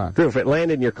 what's going on? Drew, if it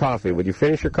landed in your coffee, would you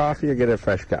finish your coffee or get a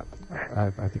fresh cup? I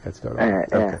think I'd start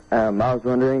off. Okay. I was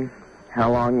wondering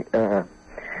how long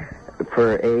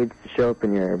for AIDS to show up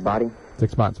in your body?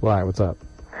 6 months. Why? What's up?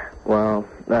 Well,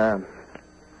 I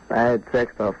had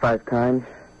sex about 5 times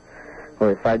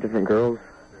with 5 different girls,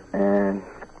 and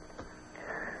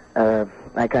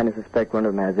I kind of suspect one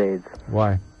of them has AIDS.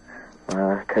 Why?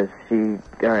 Because she's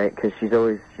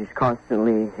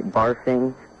constantly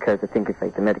barfing, because I think it's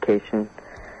like the medication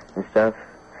and stuff,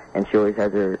 and she always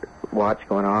has her watch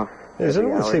going off. Does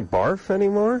anyone say barf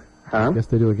anymore? Huh? I guess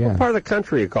they do again. What part of the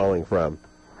country are you calling from?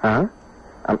 Huh?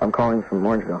 I'm calling from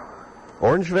Orangeville.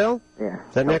 Orangeville? Yeah.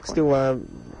 Is that next to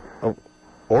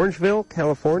Orangeville,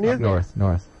 California? North.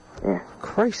 Yeah.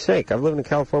 Christ's sake, I've lived in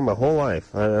California my whole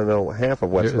life. I don't know half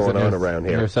of what's going on around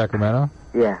here. Near Sacramento?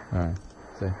 Yeah. All right.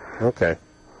 See. Okay.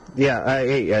 Yeah,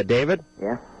 hey, David?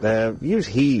 Yeah? Use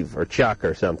heave or chuck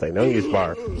or something. Don't use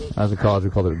barf. I was in college, we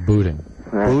called it booting.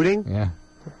 Booting? Yeah.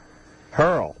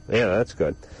 Hurl. Yeah, that's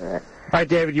good. All right,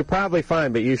 David, you're probably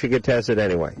fine, but you should get tested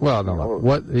anyway. Well, no, look.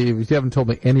 What, if you haven't told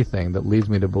me anything that leads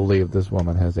me to believe this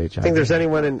woman has HIV. Think there's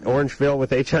anyone in Orangeville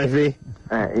with HIV?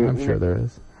 I'm sure there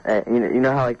is. You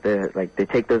know how they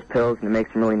take those pills and it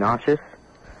makes them really nauseous?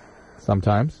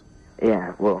 Sometimes.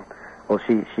 Yeah, well,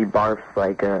 she barfs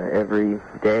like every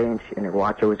day, and her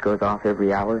watch always goes off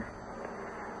every hour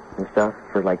and stuff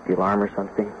for like the alarm or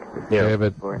something. Yeah.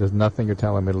 David, there's nothing you're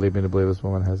telling me to lead me to believe this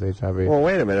woman has HIV. Well,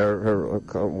 wait a minute. Her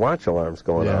watch alarm's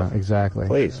going off. Yeah, exactly.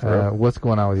 Please. What's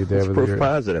going on with you, David? It's proof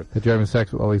positive. That you're having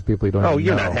sex with all these people you don't even know.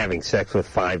 You're not having sex with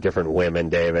 5 different women,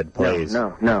 David. Please.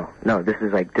 No. This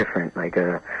is like different.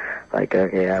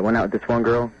 Okay, I went out with this one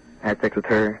girl, had sex with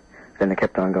her, then I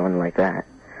kept on going like that.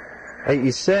 Hey,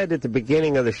 you said at the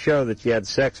beginning of the show that you had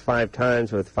sex 5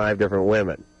 times with 5 different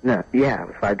women. No, yeah,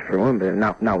 with 5 different women,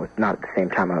 but not at the same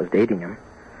time I was dating him.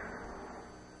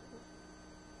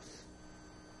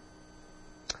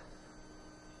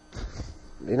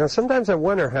 You know, sometimes I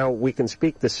wonder how we can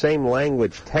speak the same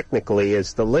language technically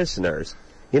as the listeners.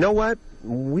 You know what?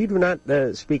 We do not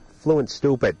speak fluent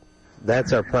stupid.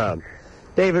 That's our problem.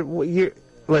 David,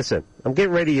 listen, I'm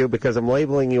getting rid of you because I'm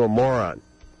labeling you a moron.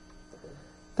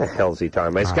 What the hell's he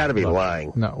talking about? He's got to be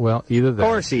lying. No, well, either that. Of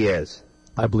course he is.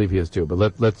 I believe he is too,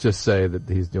 but let's just say that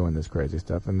he's doing this crazy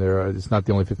stuff, and it's not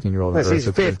the only 15-year-old. He's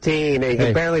 15, and he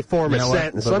can barely form a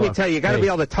sentence. Let me tell you, you got to be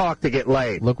able to talk to get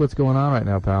laid. Look what's going on right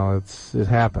now, pal. It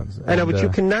happens. I know, but you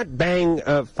cannot bang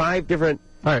 5 different.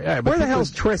 All right, where the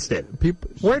hell's Tristan?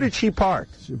 Where did she park?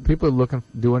 People are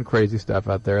doing crazy stuff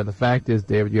out there, and the fact is,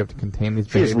 David, you have to contain these.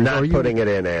 She's not putting it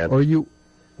in, Ann. Or you,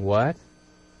 what?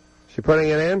 She putting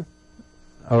it in?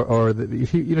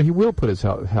 He will put his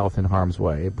health in harm's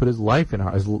way, put his life in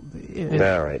harm's way.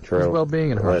 All right, true. His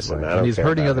well-being in harm's way, and he's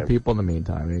hurting other people in the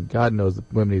meantime. I mean, God knows the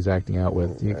women he's acting out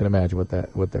with. You can imagine what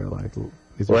they're like.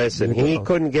 Listen, he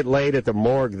couldn't get laid at the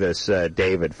morgue. This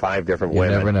David, 5 different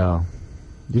women. You never know.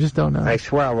 You just don't know. I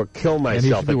swear I will kill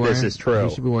myself if this is true.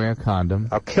 He should be wearing a condom.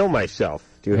 I'll kill myself.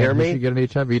 Do you hear me? You should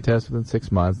get an HIV test within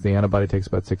 6 months. The antibody takes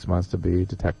about 6 months to be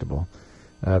detectable.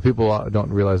 People don't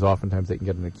realize oftentimes they can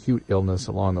get an acute illness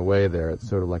along the way there. It's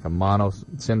sort of like a mono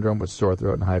syndrome with sore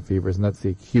throat and high fevers, and that's the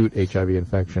acute HIV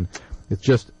infection. It's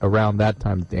just around that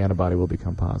time that the antibody will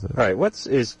become positive. All right,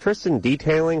 is Tristan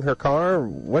detailing her car?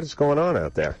 What is going on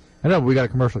out there? I know, but we got a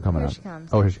commercial coming up. Here she comes.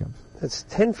 Oh, here she comes. It's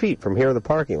 10 feet from here to the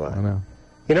parking lot. I know.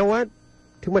 You know what?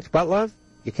 Too much butt love?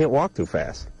 You can't walk too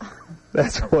fast.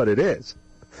 That's what it is.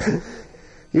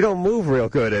 You don't move real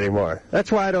good anymore. That's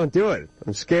why I don't do it.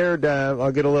 I'm scared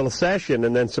I'll get a little session,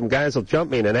 and then some guys will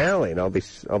jump me in an alley, and I'll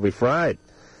be fried.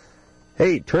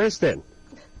 Hey, Tristan,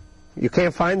 you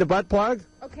can't find the butt plug?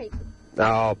 Okay.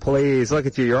 Oh, please, look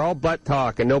at you. You're all butt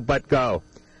talk and no butt go.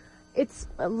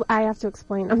 I have to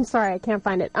explain. I'm sorry, I can't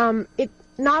find it.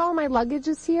 Not all my luggage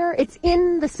is here. It's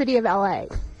in the city of L.A.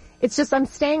 It's just I'm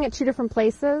staying at 2 different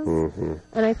places,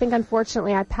 and I think,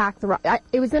 unfortunately, I packed the wrong...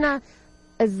 It was in a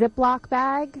Ziploc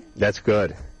bag. That's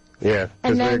good. Yeah,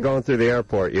 because when you're going through the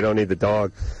airport, you don't need the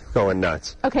dog going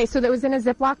nuts. Okay, so that was in a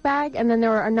Ziploc bag, and then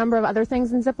there were a number of other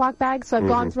things in Ziploc bags. So I've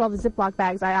gone through all the Ziploc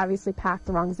bags. I obviously packed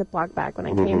the wrong Ziploc bag when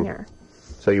I came here.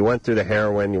 So you went through the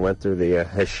heroin, you went through the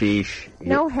hashish.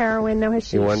 No heroin, no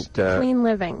hashish. You went, clean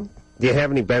living. Do you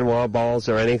have any Benoit balls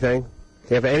or anything? Do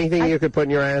you have anything you could put in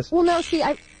your ass? Well, no, see,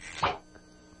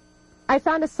 I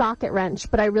found a socket wrench,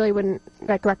 but I really wouldn't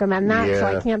recommend that, so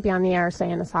I can't be on the air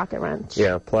saying a socket wrench.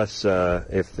 Yeah, plus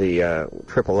if the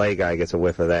AAA guy gets a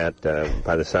whiff of that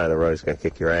by the side of the road, he's going to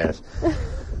kick your ass. All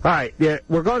right, yeah,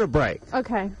 we're going to break.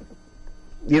 Okay.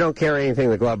 You don't carry anything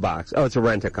in the glove box. Oh, it's a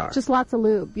rent-a-car. Just lots of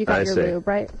lube. You got your lube,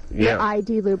 right? Yeah. Your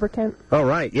ID lubricant. Oh,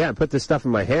 right, yeah, put this stuff in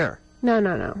my hair.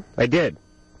 No. I did.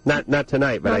 Not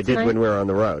tonight, but I did when we were on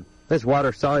the road. This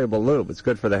water-soluble lube. It's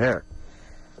good for the hair.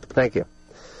 Thank you.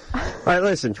 All right,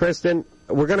 listen, Tristan,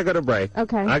 we're going to go to break.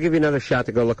 Okay. I'll give you another shot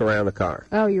to go look around the car.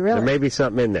 Oh, you really? There may be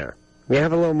something in there. We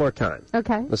have a little more time.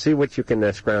 Okay. We'll see what you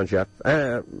can scrounge up.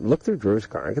 Look through Drew's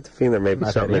car. I get the feeling there may be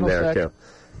something in there, too.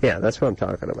 Yeah, that's what I'm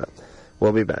talking about.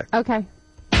 We'll be back. Okay.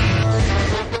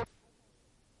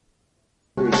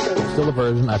 Still a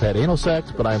virgin. I've had anal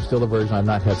sex, but I'm still a virgin. I've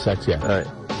not had sex yet. All right.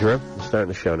 Drew, we're starting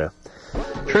the show now.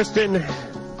 Tristan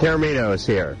Taormino is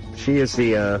here. She is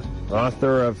the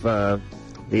author of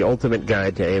The Ultimate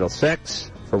Guide to Anal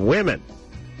Sex for Women.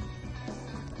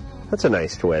 That's a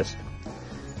nice twist.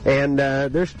 And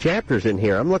there's chapters in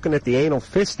here. I'm looking at the anal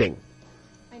fisting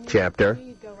chapter.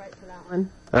 Go right to that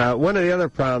one. One of the other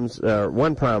problems,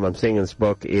 one problem I'm seeing in this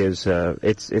book is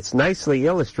it's nicely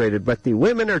illustrated, but the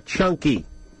women are chunky.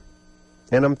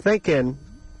 And I'm thinking,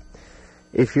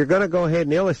 if you're going to go ahead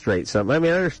and illustrate something, I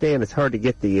mean, I understand it's hard to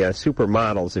get the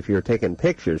supermodels if you're taking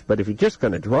pictures, but if you're just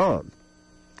going to draw them,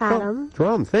 Adam,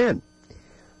 draw them thin.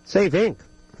 Save ink.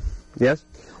 Yes?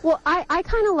 Well, I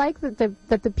kind of like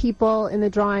that the people in the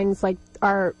drawings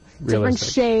are different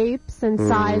shapes and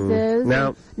sizes. Now,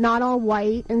 and not all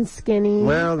white and skinny.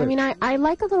 Well, I mean, I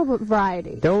like a little bit of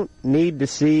variety. Don't need to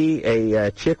see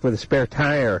a chick with a spare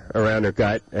tire around her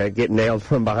gut get nailed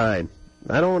from behind.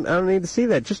 I don't need to see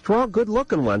that. Just draw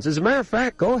good-looking ones. As a matter of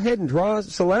fact, go ahead and draw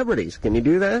celebrities. Can you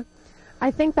do that? I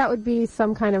think that would be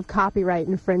some kind of copyright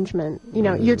infringement. You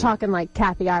know, you're talking like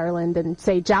Kathy Ireland and,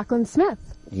 say, Jacqueline Smith.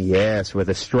 Yes, with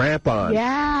a strap on.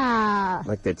 Yeah.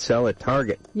 Like they'd sell at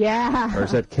Target. Yeah. Or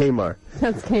is that Kmart?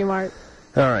 That's Kmart.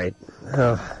 All right.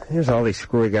 Here's all these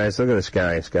screwy guys. Look at this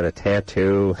guy. He's got a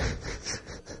tattoo.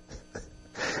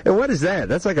 And what is that?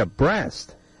 That's like a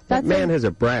breast. That man has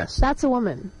a breast. That's a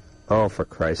woman. Oh, for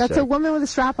Christ's sake. That's a woman with a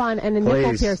strap-on and a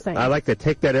nipple piercing. I'd like to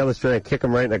take that illustrator and kick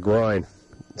him right in the groin.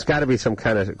 It's got to be some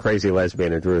kind of crazy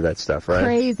lesbian who drew that stuff, right?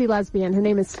 Crazy lesbian. Her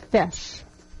name is Fish.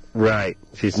 Right.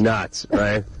 She's nuts,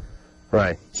 right?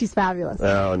 Right. She's fabulous.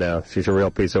 Oh, no. She's a real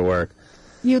piece of work.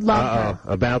 You'd love her.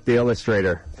 About the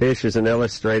illustrator. Fish is an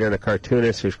illustrator and a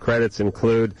cartoonist whose credits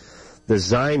include the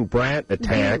Zine Brat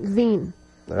Attack. Zine.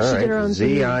 All right. Did her own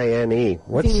Zine.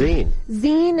 What's Zine?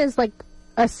 Zine is like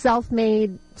a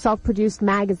self-made, self-produced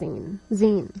magazine.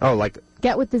 Zine. Oh, like...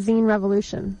 Get with the zine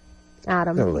revolution,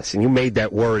 Adam. Oh, listen, you made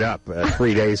that word up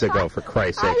 3 days ago, for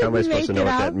Christ's sake. How am I supposed to know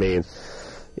what that means?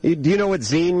 Do you know what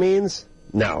zine means?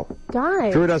 No.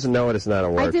 Guys. Drew doesn't know it. It's not a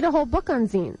word. I did a whole book on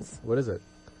zines. What is it?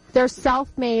 They're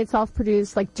self-made,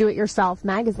 self-produced, like do-it-yourself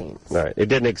magazines. All right. It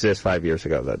didn't exist 5 years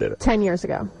ago, though, did it? 10 years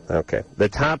ago. Okay. The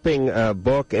topping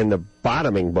book and the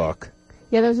bottoming book.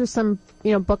 Yeah, those are some,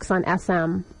 books on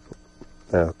SM.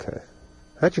 Okay.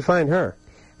 How'd you find her?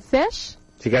 Fish?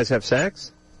 Did you guys have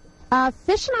sex?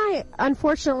 Fish and I,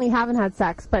 unfortunately, haven't had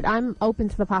sex, but I'm open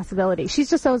to the possibility. She's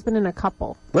just always been in a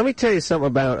couple. Let me tell you something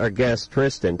about our guest,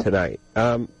 Tristan, tonight.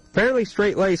 Fairly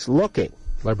straight-laced looking.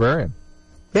 Librarian.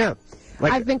 Yeah.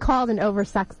 I've been called an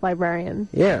oversexed librarian.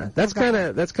 Yeah, that's kind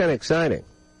of exciting.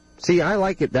 See, I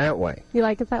like it that way. You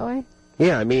like it that way?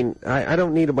 Yeah, I mean, I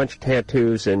don't need a bunch of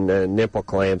tattoos and nipple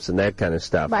clamps and that kind of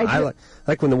stuff. I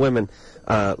like when the women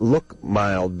look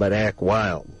mild but act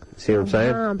wild. See what I'm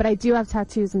saying? But I do have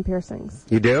tattoos and piercings.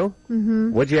 You do?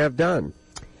 Mm-hmm. What'd you have done?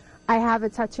 I have a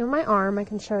tattoo on my arm. I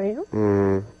can show you.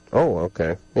 Oh,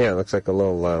 okay. Yeah, it looks like a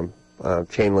little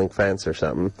chain link fence or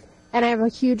something. And I have a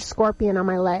huge scorpion on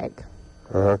my leg.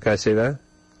 Can I see that?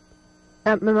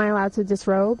 Am I allowed to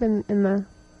disrobe in the...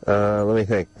 Let me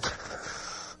think.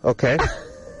 Okay.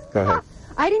 Go ahead.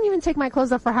 I didn't even take my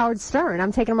clothes off for Howard Stern.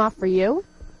 I'm taking them off for you.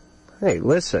 Hey,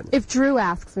 listen. If Drew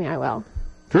asks me, I will.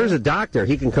 Drew's a doctor.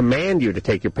 He can command you to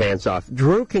take your pants off.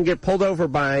 Drew can get pulled over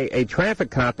by a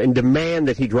traffic cop and demand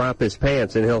that he drop his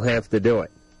pants, and he'll have to do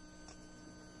it.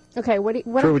 Okay,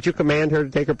 Drew, would you command her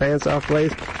to take her pants off,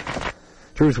 please?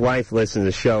 Drew's wife listens to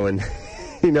the show, and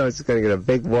he knows he's going to get a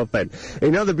big whooping.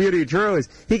 And the beauty of Drew is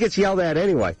he gets yelled at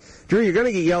anyway. Drew, you're going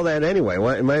to get yelled at anyway.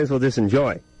 Might as well just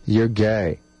enjoy. You're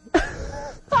gay.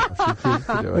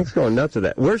 Thanks going nuts with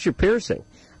that. Where's your piercing?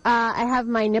 I have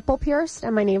my nipple pierced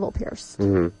and my navel pierced.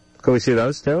 Mm-hmm. Can we see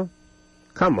those too?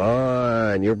 Come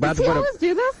on, you're about Does to he put always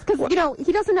do this? Because,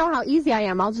 he doesn't know how easy I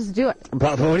am. I'll just do it.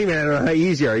 But what do you mean I don't know how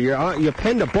easy you are? You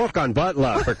penned a book on butt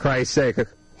love, for Christ's sake.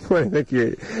 What do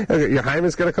you think? Your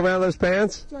hymen's going to come out of those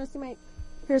pants? Do you want to see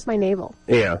here's my navel.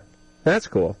 Yeah, that's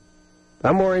cool.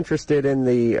 I'm more interested in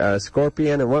the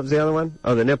scorpion, and what was the other one?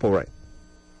 Oh, the nipple ring.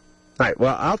 All right,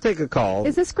 well, I'll take a call.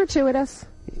 Is this gratuitous?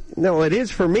 No, it is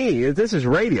for me. This is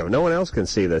radio. No one else can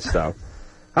see this stuff.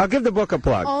 I'll give the book a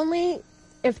plug. Only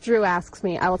if Drew asks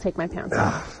me, I will take my pants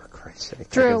off. Oh, for Christ's sake.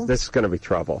 Drew. This is going to be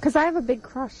trouble. Because I have a big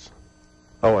crush.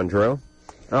 Oh, on Drew?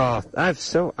 Oh,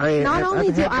 Not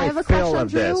only do I have a crush on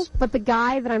Drew, but the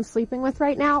guy that I'm sleeping with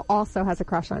right now also has a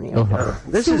crush on you.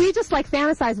 So we just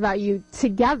fantasize about you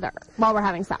together while we're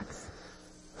having sex.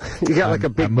 You got like a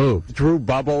big Drew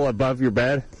bubble above your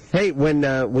bed? Hey,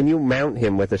 when you mount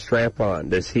him with a strap on,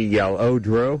 does he yell, "Oh,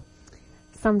 Drew"?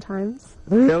 Sometimes.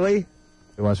 Really?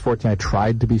 When I was 14, I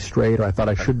tried to be straight, or I thought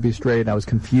I should be straight, and I was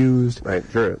confused. Right,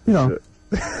 Drew.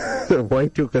 Way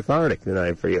too cathartic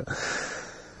tonight for you.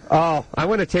 Oh, I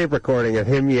want a tape recording of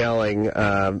him yelling,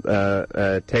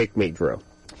 "Take me, Drew."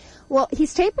 Well,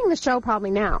 he's taping the show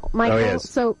probably now, Michael. Oh, he is.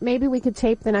 So maybe we could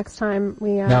tape the next time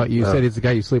we. Now, you said he's the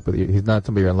guy you sleep with. He's not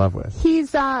somebody you're in love with.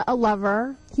 He's a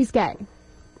lover. He's gay.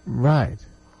 Right.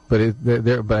 But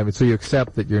so you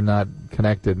accept that you're not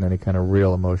connected in any kind of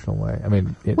real emotional way. I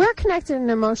mean, we're connected in an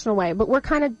emotional way, but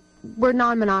we're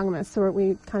non-monogamous, so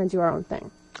we kind of do our own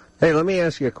thing. Hey, let me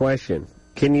ask you a question.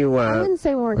 Can you? I wouldn't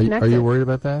say we weren't connected. Are you worried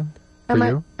about that?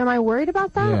 Am I worried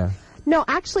about that? Yeah. No,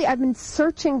 actually, I've been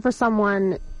searching for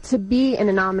someone to be in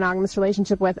a non-monogamous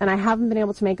relationship with, and I haven't been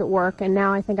able to make it work. And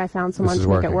now I think I found someone to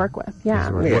make it work with. Yeah.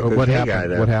 What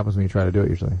happens when you try to do it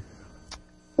usually?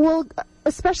 Well,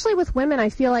 especially with women, I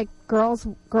feel like girls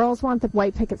want the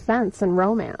white picket fence and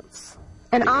romance,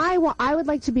 and I would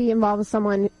like to be involved with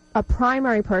someone, a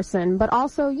primary person, but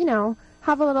also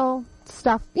have a little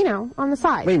stuff on the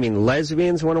side. What do you mean,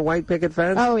 lesbians want a white picket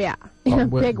fence? Oh yeah, in a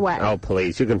big way. Oh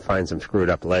please, you can find some screwed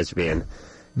up lesbian.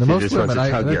 She most just women, wants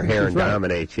to tug your hair and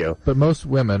dominate you. But most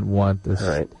women want this. All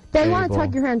right. They want to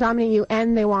tug your hair and dominate you,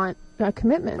 and they want a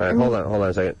commitment. All right, hold on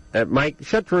a second. Mike,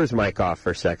 shut Drew's mic off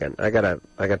for a second. I gotta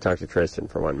talk to Tristan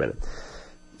for 1 minute.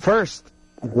 First,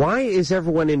 why is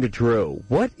everyone into Drew?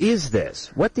 What is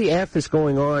this? What the F is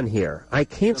going on here? I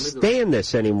can't stand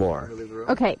this anymore.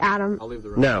 Okay, Adam. I'll leave the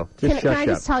room. No, just shut up. Can I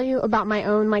just tell you about my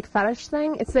own fetish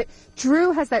thing? It's that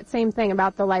Drew has that same thing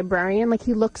about the librarian.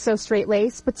 He looks so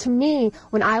straight-laced, but to me,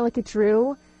 when I look at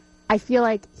Drew, I feel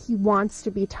like he wants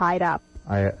to be tied up.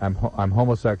 I'm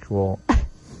homosexual.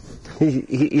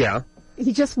 Yeah.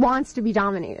 He just wants to be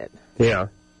dominated. Yeah.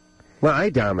 Well, I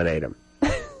dominate him.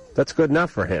 That's good enough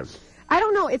for him. I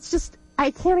don't know. It's just,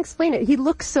 I can't explain it. He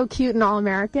looks so cute and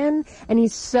all-American, and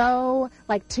he's so,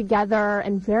 together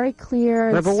and very clear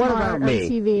and but what smart about on me?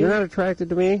 TV. You're not attracted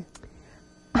to me?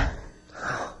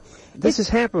 This has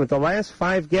happened with the last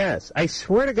 5 guests. I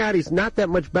swear to God, he's not that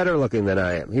much better looking than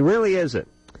I am. He really isn't.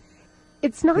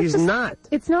 It's not He's not.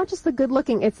 It's not just the good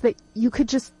looking. It's that you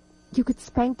could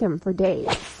spank him for days.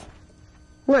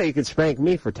 Well, you could spank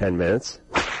me for 10 minutes.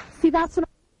 See, that's what.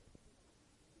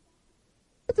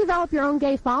 Develop your own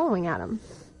gay following, Adam.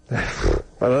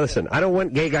 Well, listen, I don't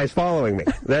want gay guys following me.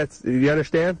 You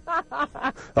understand?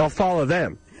 I'll follow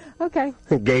them. Okay.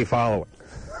 Gay following.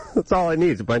 That's all I need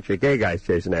is a bunch of gay guys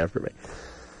chasing after me.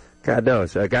 God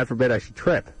knows. God forbid I should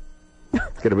trip.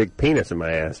 Get a big penis in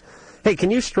my ass. Hey, can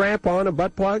you strap on a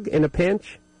butt plug in a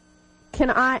pinch? Can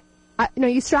I? No,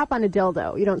 you strap on a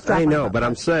dildo. You don't strap on a butt plug. But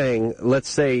I'm saying, let's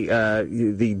say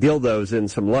the dildo's in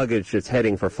some luggage that's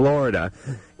heading for Florida.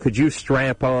 Could you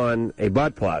strap on a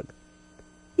butt plug?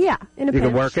 Yeah, in a pinch. You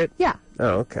can work it? Yeah.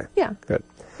 Oh, okay. Yeah. Good.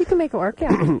 You can make it work,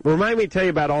 yeah. Remind me to tell you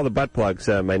about all the butt plugs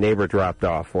my neighbor dropped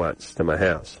off once to my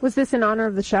house. Was this in honor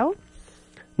of the show?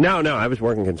 No, I was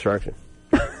working construction.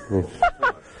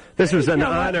 This was an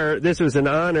honor.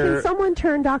 Can someone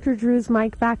turn Dr. Drew's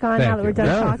mic back on now that we're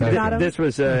done talking about him? This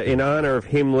was in honor of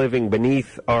him living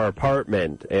beneath our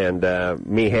apartment and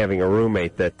me having a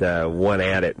roommate that went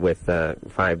at it with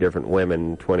 5 different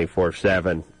women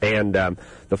 24/7. And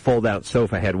the fold-out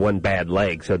sofa had one bad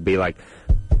leg, so it'd be like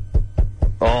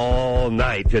all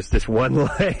night, just this one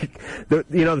leg.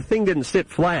 The thing didn't sit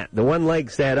flat. The one leg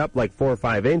sat up like 4 or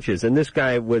 5 inches, and this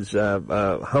guy was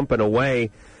humping away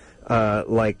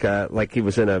like he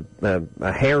was in a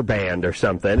hairband or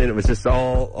something, and it was just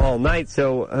all night.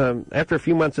 So after a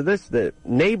few months of this, the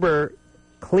neighbor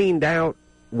cleaned out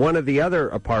one of the other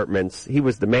apartments. He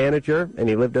was the manager, and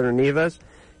he lived underneath us.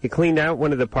 He cleaned out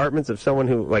one of the apartments of someone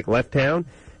who left town,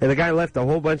 and the guy left a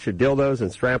whole bunch of dildos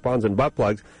and strap-ons and butt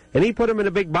plugs, and he put them in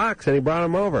a big box and he brought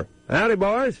them over. Howdy,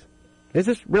 boys. It's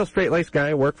this real straight-laced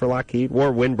guy, worked for Lockheed, wore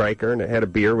a windbreaker, and had a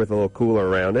beer with a little cooler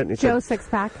around it. And he Joe said,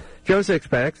 Sixpack. Joe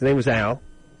Sixpack. His name was Al.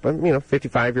 But,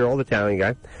 55-year-old Italian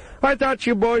guy. I thought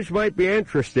you boys might be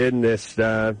interested in this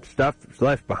stuff that's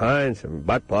left behind, some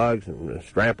butt plugs and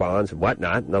strap-ons and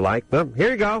whatnot and the like. Well,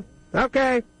 here you go.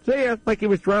 Okay, see ya. Like he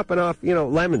was dropping off,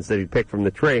 lemons that he'd picked from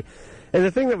the tree. And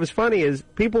the thing that was funny is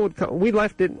people would come, we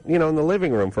left it, in the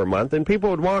living room for a month, and people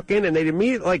would walk in and they'd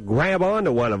immediately grab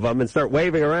onto one of them and start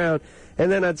waving around.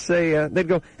 And then I'd say, they'd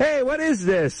go, hey, what is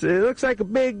this? It looks like a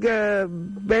big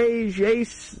beige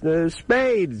ace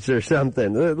spades or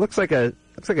something. It looks like a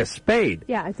spade.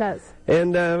 Yeah, it does.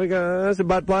 And we go, that's a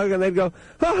butt plug, and they'd go,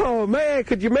 oh man,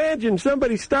 could you imagine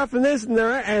somebody stuffing this in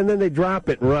their, and then they drop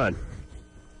it and run.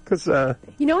 'Cause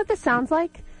you know what this sounds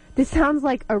like? This sounds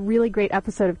like a really great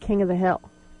episode of King of the Hill.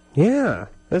 Yeah,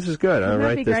 this is good. I'll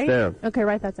write this down. Okay,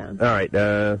 write that down. All right.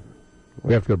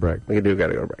 We have to go to break. We got to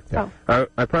go to break. Yeah. Oh.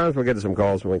 I promise we'll get to some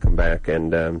calls when we come back.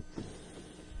 And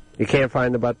you can't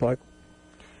find the butt plug?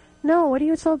 No, what are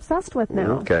you so obsessed with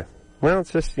now? Okay. Well,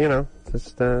 it's just, you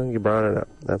brought it up.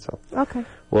 That's all. Okay.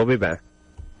 We'll be back.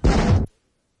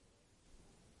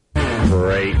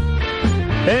 Great.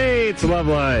 Hey, it's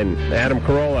Loveline. Adam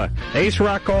Carolla. Ace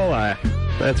Rockola.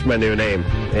 That's my new name.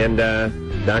 And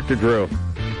Dr. Drew.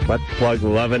 Butt plug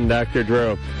loving Dr.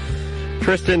 Drew.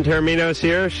 Tristan Taormino's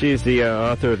here. She's the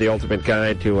author of The Ultimate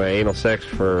Guide to Anal Sex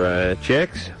for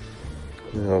Chicks.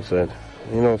 Anal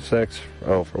sex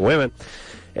for women.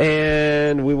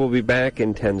 And we will be back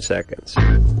in 10 seconds.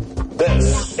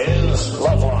 This is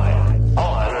Loveline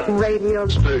on radio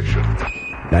station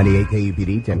 98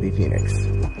 KUPD, Tempe, Phoenix.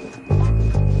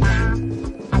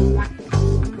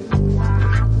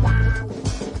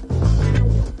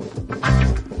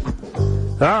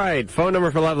 All right, phone number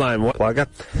for Loveline. What? Plug up?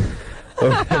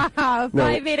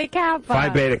 Phi Beta Kappa. Phi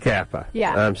Beta Kappa.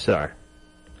 Yeah. I'm sorry.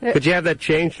 Could you have that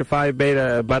changed to Phi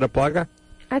Beta Plugger?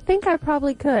 I think I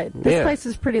probably could. This place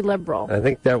is pretty liberal. I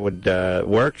think that would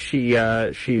work. She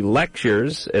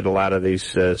lectures at a lot of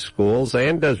these schools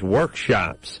and does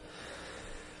workshops.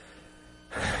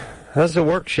 How does the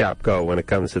workshop go when it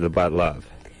comes to the butt love?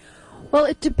 Well,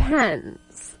 it depends.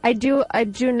 I do a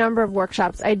number of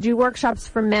workshops. I do workshops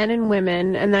for men and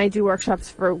women, and then I do workshops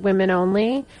for women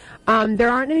only. There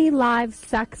aren't any live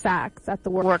sex acts at the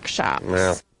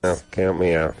workshops. No, count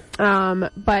me out.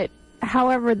 But,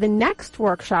 however, the next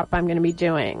workshop I'm going to be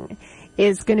doing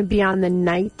is going to be on the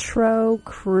Nitro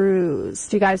Cruise.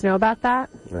 Do you guys know about that?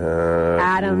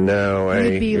 Adam, no,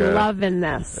 you'd be loving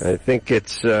this. I think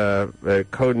it's a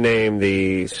code name,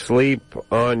 the Sleep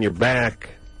on Your Back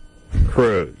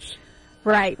Cruise.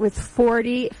 Right, with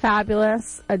 40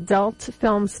 fabulous adult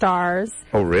film stars.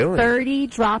 Oh, really? 30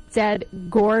 drop-dead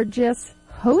gorgeous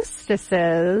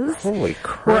hostesses. Holy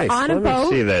Christ, We're on a boat.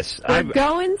 Me see this. We're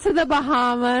going to the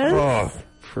Bahamas. Oh,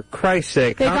 for Christ's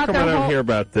sake, how come I don't hear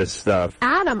about this stuff?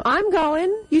 Adam, I'm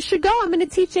going. You should go. I'm going to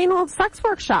teach anal sex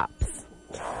workshops.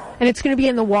 And it's going to be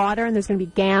in the water, and there's going to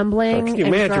be gambling. Can you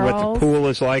imagine what the pool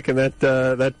is like in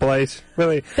that place?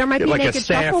 Really, there might be like naked a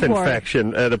staph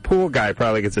infection. The pool guy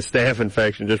probably gets a staph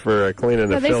infection just for cleaning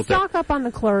the filter. They stock up on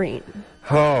the chlorine.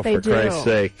 Oh, for Christ's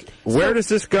sake. Where does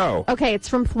this go? Okay, it's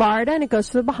from Florida, and it goes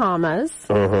to the Bahamas.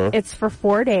 Uh-huh. It's for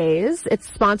 4 days. It's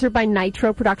sponsored by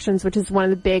Nitro Productions, which is one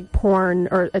of the big porn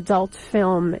or adult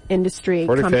film industry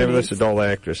 40 companies. fabulous adult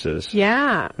actresses.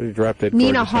 Yeah. Who dropped it?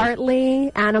 Nina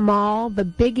Hartley, Anna Mall, the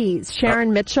biggies,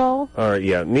 Sharon Mitchell. All right,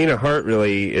 yeah. Nina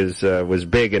Hartley was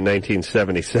big in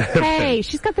 1977. Hey,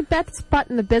 she's got the best butt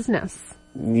in the business.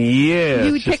 Yeah.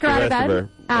 You would kick her out of bed,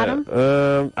 Adam?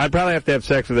 I'd probably have to have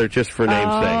sex with her just for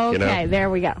namesake, Okay, there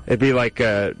we go. It'd be like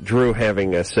Drew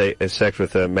having a sex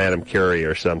with Madame Curie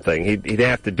or something. He'd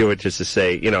have to do it just to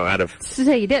say, out of... To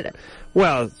say you did it.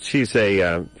 Well, she's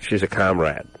a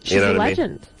comrade. She's a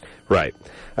legend. Right.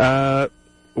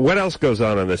 What else goes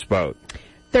on this boat?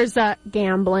 There's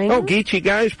gambling. Oh, Geechee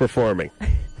Guy's performing.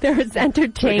 There's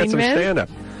entertainment. Got some stand-up.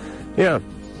 Yeah.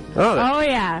 Oh,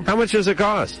 yeah. How much does it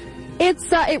cost?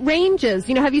 It ranges.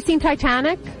 Have you seen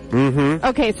Titanic? Mm-hmm.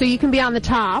 Okay, so you can be on the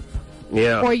top.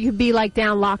 Yeah. Or you could be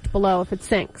down locked below if it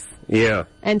sinks. Yeah.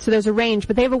 And so there's a range,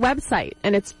 but they have a website,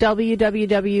 and it's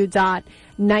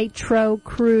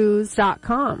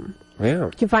www.nitrocruise.com. Yeah.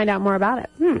 You can find out more about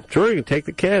it. Drew, you can take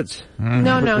the kids.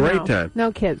 No. Great time.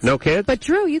 No kids. No kids? But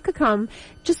Drew, you could come.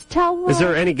 Just tell... Is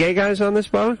there any gay guys on this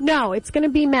boat? No, it's going to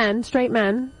be men, straight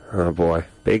men. Oh, boy.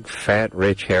 Big, fat,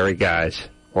 rich, hairy guys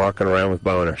walking around with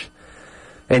boners.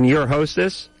 And you're a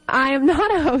hostess? I am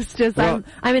not a hostess. Well,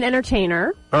 I'm an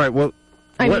entertainer. All right, well,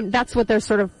 I mean, that's what they're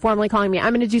sort of formally calling me.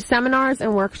 I'm going to do seminars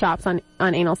and workshops on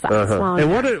anal sex. While I'm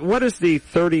And there. what is the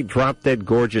 30 drop-dead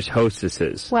gorgeous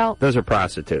hostesses? Well, those are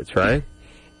prostitutes, right?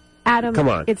 Adam, Come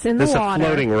on. it's in the This water. is a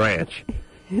floating ranch.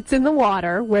 It's in the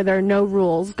water where there are no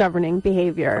rules governing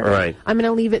behavior. Right. I'm going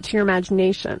to leave it to your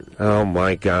imagination. Oh,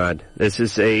 my God. This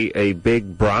is a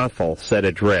big brothel set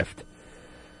adrift.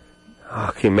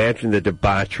 Oh, can you imagine the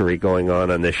debauchery going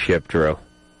on this ship, Drew?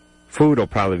 Food will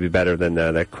probably be better than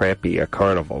that crappy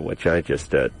carnival, which I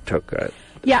just took.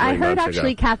 Yeah, I 3 heard months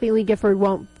actually ago. Kathy Lee Gifford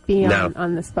won't be No.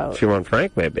 on this boat. She won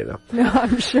Frank, maybe, though. No,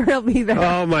 I'm sure he'll be there.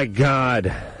 Oh my God!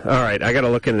 All right, I got to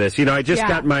look into this. You know, I just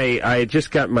got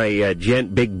my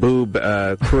gent big boob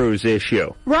cruise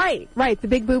issue. Right. The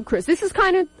Big Boob Cruise. This is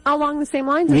kind of along the same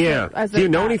lines. As Do you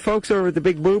know any folks over at the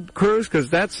Big Boob Cruise? Because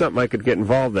that's something I could get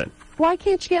involved in. Why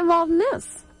can't you get involved in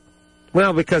this?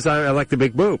 Well, because I like the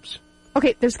big boobs.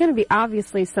 Okay, there's going to be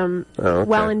obviously some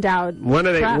well-endowed. When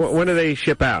do breasts. they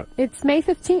ship out? It's May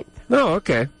 15th. Oh,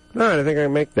 okay. All right, I think I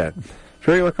can make that.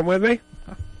 Drew, you want to come with me?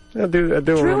 I'll do a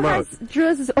remote.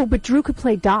 But Drew could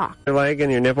play Doc. Your leg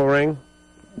and your nipple ring?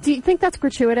 Do you think that's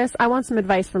gratuitous? I want some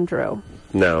advice from Drew.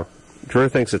 No. Drew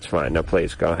thinks it's fine. Now,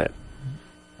 please, go ahead.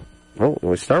 Oh,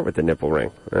 we start with the nipple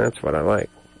ring. That's what I like.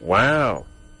 Wow.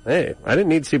 Hey, I didn't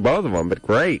need to see both of them, but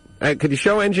great. Could you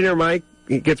show Engineer Mike?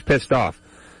 He gets pissed off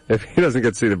if he doesn't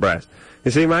get to see the breast.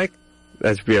 You see, Mike?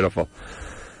 That's beautiful.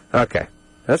 Okay.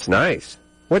 That's nice.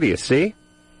 What do you see?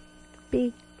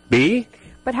 B. B?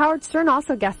 But Howard Stern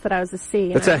also guessed that I was a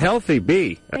C. It's a healthy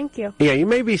B. Thank you. Yeah, you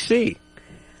may be C.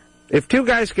 If 2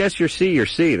 guys guess you're C, you're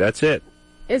C. That's it.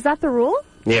 Is that the rule?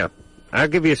 Yeah. I'll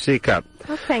give you a C cup.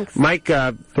 Oh, thanks. Mike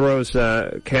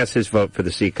casts his vote for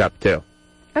the C cup, too.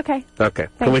 Okay. Okay.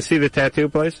 Can we see the tattoo,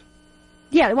 please?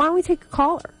 Yeah, why don't we take a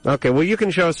caller? Okay, well, you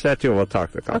can show us tattoo and we'll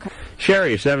talk to the caller. Okay. Sherry,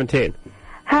 you're 17.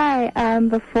 Hi,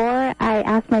 before I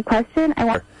ask my question,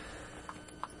 I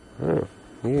want...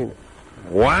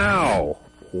 Wow.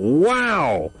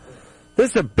 Wow. This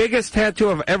is the biggest tattoo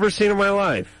I've ever seen in my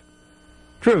life.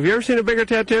 Drew, have you ever seen a bigger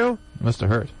tattoo? Must have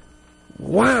hurt.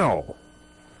 Wow.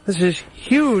 This is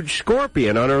huge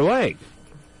scorpion on her leg.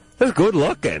 That's good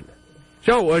looking.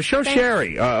 Show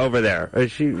Sherry over there.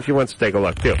 She wants to take a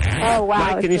look, too. Oh,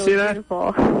 wow. Mike, can you see that?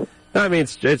 Beautiful. I mean,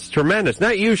 it's tremendous.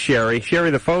 Not you, Sherry. Sherry,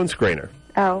 the phone screener.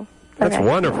 Oh, That's okay.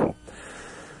 wonderful.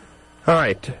 All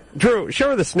right. Drew,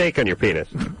 show her the snake on your penis.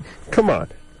 Come on.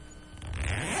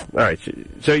 All right.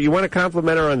 So you want to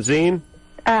compliment her on Zine?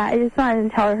 I just wanted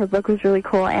to tell her book was really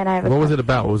cool, and I have What was it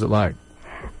about? What was it like?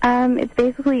 It's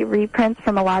basically reprints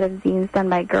from a lot of zines done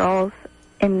by girls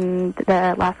in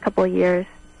the last couple of years.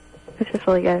 It's just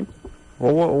really good.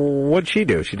 Well, what'd she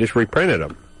do? She just reprinted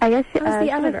them. I guess she was the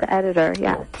she editor. was the editor,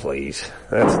 yeah. Oh, please.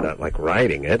 That's not like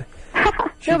writing it.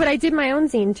 No, but I did my own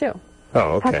zine, too.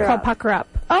 Oh, okay. It's called Pucker Up.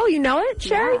 Oh, you know it,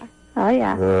 Sherry? Yeah. Oh,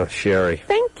 yeah. Oh, Sherry.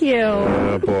 Thank you.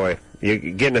 Oh, boy. You're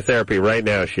getting to therapy right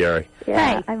now, Sherry.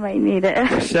 Yeah, I might need it.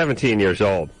 You're 17 years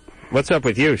old. What's up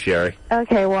with you, Sherry?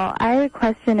 Okay, well, I have a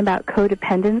question about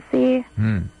codependency.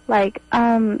 Like,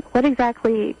 what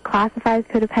exactly classifies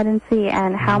codependency,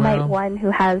 and how might one who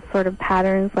has sort of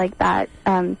patterns like that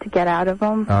to get out of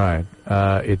them? All right.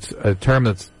 It's a term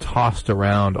that's tossed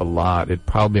around a lot. It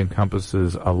probably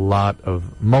encompasses a lot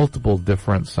of multiple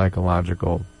different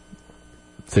psychological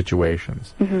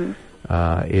situations.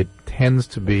 It tends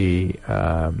to be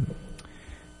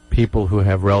people who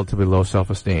have relatively low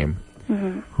self-esteem,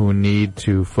 who need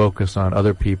to focus on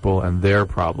other people and their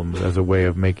problems as a way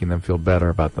of making them feel better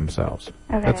about themselves.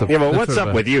 Okay. Yeah, but what's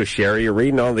up with you, Sherry? You're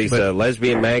reading all these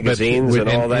lesbian magazines and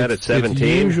all that at 17? It's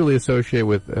usually associated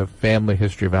with a family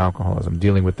history of alcoholism,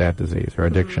 dealing with that disease or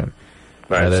addiction.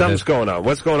 Right, something's going on.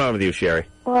 What's going on with you, Sherry?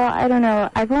 Well, I don't know.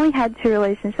 I've only had 2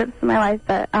 relationships in my life,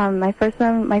 but my first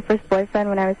boyfriend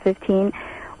when I was 15,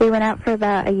 we went out for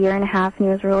about a year and a half, and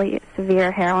he was a really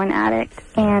severe heroin addict,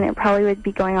 and it probably would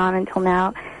be going on until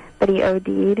now, but he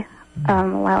OD'd a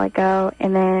while ago,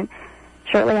 and then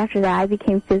shortly after that, I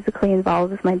became physically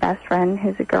involved with my best friend,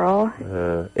 who's a girl.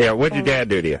 Yeah, what'd your dad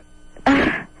do to you?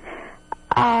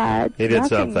 He did nothing.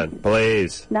 something.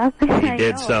 Please. Nothing. He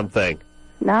did something.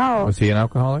 No. Was he an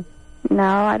alcoholic? No,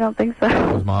 I don't think so.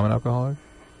 Was Mom an alcoholic?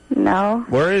 No.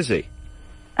 Where is he?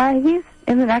 He's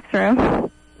in the next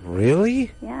room.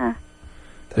 Really? Yeah.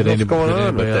 What's going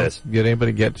on with this? Did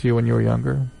anybody get to you when you were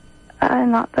younger?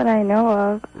 Not that I know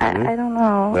of. I don't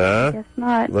know. I guess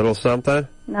not. Little something?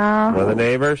 No. One of the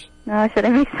neighbors? No, should I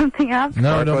make something up?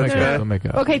 No, don't make it up. Don't make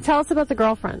it up. Okay, tell us about the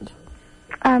girlfriend.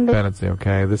 Dependency,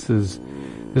 okay? This is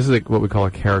like what we call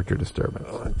a character disturbance.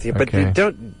 But you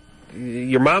don't...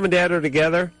 Your mom and dad are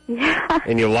together? Yeah.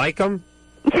 And you like them?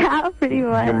 Yeah, pretty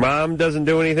much. Your mom doesn't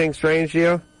do anything strange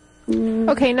to you?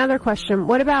 Okay, another question.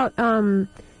 What about,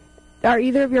 are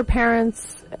either of your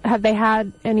parents, have they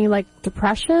had any, like,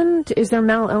 depression? Is there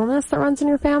mental illness that runs in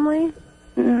your family?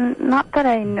 Not that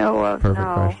I know of, Perfect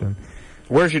no. question.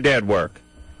 Where's your dad work?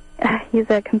 He's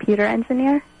a computer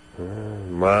engineer.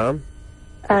 Mom?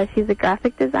 She's a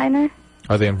graphic designer.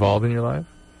 Are they involved in your life?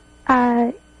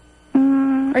 Are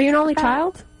you an only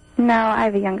child? No, I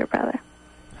have a younger brother.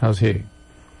 How's he?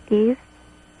 He's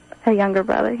a younger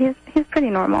brother. He's pretty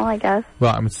normal, I guess.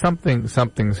 Well, I mean,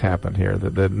 something's happened here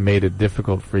that made it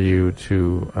difficult for you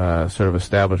to sort of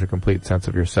establish a complete sense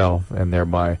of yourself and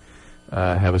thereby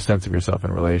have a sense of yourself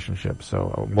in relationships.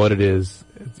 So what it is,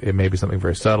 it may be something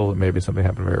very subtle. It may be something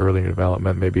happened very early in your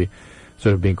development. Maybe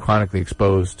sort of being chronically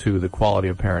exposed to the quality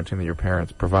of parenting that your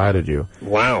parents provided you.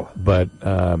 Wow. But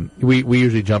we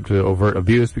usually jump to overt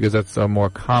abuse because that's a more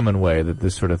common way that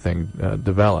this sort of thing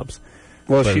develops.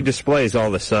 Well, she displays all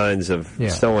the signs of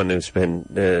someone who's been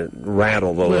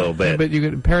rattled a little bit. But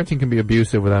parenting can be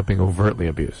abusive without being overtly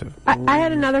abusive. I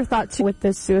had another thought, too, with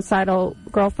this suicidal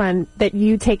girlfriend, that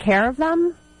you take care of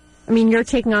them. I mean, you're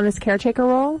taking on this caretaker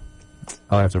role.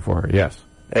 I'll answer for her, yes.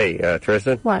 Hey,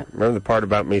 Tristan. What? Remember the part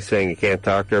about me saying you can't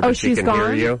talk to her, but she can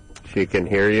hear you? She can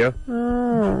hear you?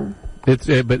 Oh.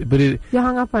 You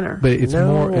hung up on her. But it's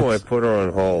more. I put her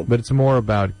on hold. But it's more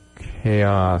about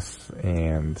chaos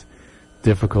and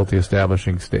difficulty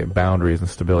establishing boundaries and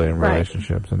stability in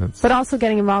relationships, and it's. But also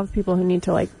getting involved with people who need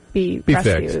to be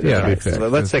rescued. Fixed. Yeah, be fixed.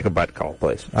 Let's take a butt call,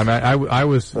 please. I mean, I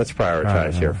was. Let's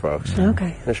prioritize here, folks.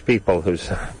 Okay. There's people whose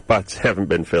butts haven't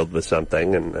been filled with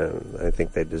something, and I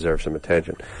think they deserve some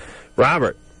attention.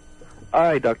 Robert.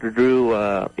 Hi, Dr. Drew,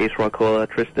 Ace Rockola,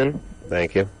 Tristan.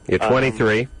 Thank you. You're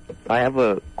 23. I have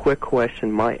a quick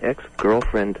question. My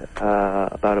ex-girlfriend,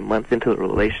 about a month into the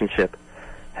relationship,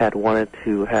 had wanted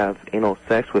to have anal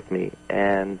sex with me,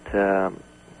 and I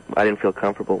didn't feel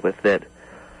comfortable with it.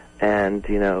 And,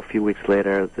 a few weeks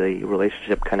later, the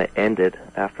relationship kind of ended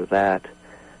after that.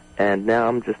 And now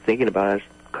I'm just thinking about it. I just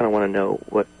kind of want to know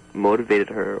what motivated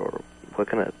her, or what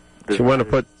kind of... She want to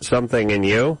put something in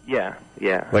you? Yeah.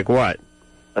 Like what?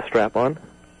 A strap-on.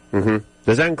 Mm-hmm.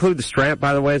 Does that include the strap,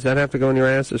 by the way? Does that have to go in your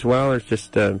ass as well, or it's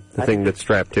just the thing that's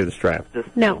strapped to the strap?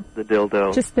 No. The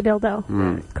dildo. Just the dildo.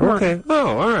 Come on. Okay.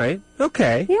 Oh, all right.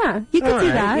 Okay. Yeah, you could All do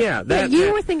right. that. Yeah,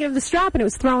 you were thinking of the strap and it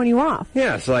was throwing you off.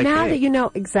 Yeah, it's like, now hey. that you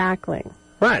know exactly.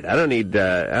 Right. I don't need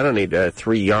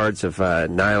 3 yards of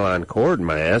nylon cord in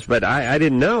my ass, but I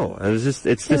didn't know. It's just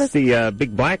the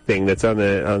big black thing that's on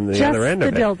the other end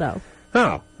of it. Just the dildo.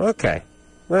 Oh, okay.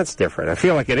 That's different. I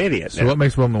feel like an idiot. So what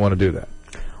makes a woman want to do that?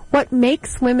 What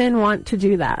makes women want to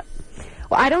do that?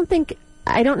 Well, I don't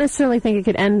necessarily think it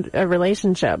could end a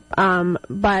relationship,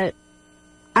 but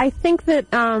I think that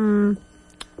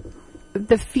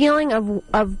the feeling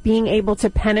of being able to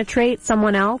penetrate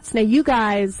someone else. Now, you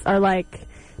guys are like,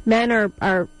 men are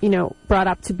brought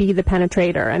up to be the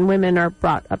penetrator, and women are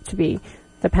brought up to be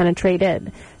the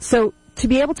penetrated. So to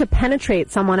be able to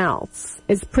penetrate someone else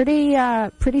is pretty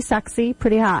sexy,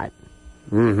 pretty hot.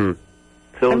 Mm-hmm.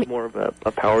 So it's more of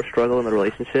a power struggle in the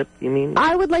relationship, you mean?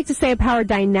 I would like to say a power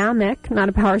dynamic, not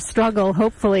a power struggle,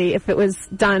 hopefully, if it was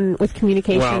done with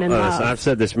communication and love. I've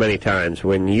said this many times.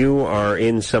 When you are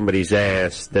in somebody's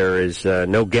ass, there is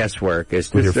no guesswork.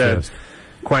 It's With just, your fist.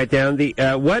 Quiet down.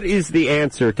 What is the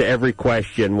answer to every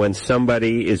question when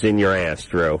somebody is in your ass,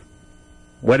 Drew?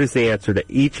 What is the answer to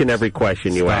each and every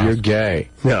question you ask? You're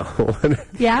gay. No.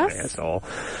 Yes? Asshole.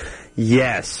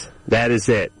 Yes. That is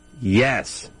it.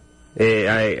 Yes.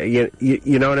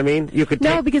 You know what I mean? You could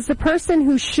because the person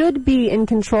who should be in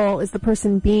control is the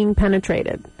person being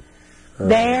penetrated.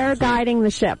 They're guiding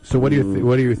the ship. So do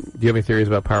you have any theories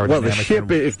about power dynamics? The ship,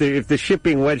 if the ship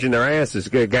being wedged in their ass is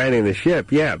guiding the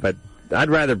ship, yeah, but I'd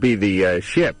rather be the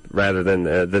ship rather than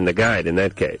the guide in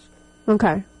that case.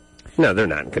 Okay. No, they're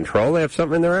not in control. They have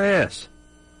something in their ass.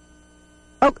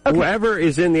 Okay. Whoever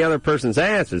is in the other person's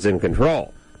ass is in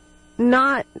control.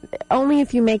 Not only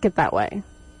if you make it that way.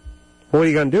 What are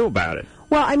you going to do about it?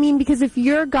 Well, I mean, because if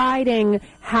you're guiding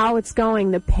how it's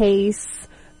going, the pace,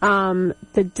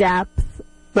 the depth,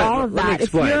 all of that. Let me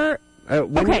explain.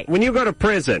 Okay. When you go to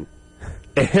prison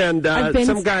and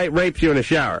some guy rapes you in a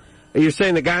shower, are you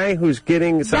saying the guy who's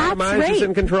getting sodomized is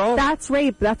in control? That's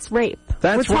rape. That's rape.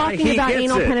 That's We're why talking he about gets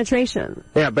anal it. penetration.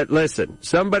 Yeah, but listen,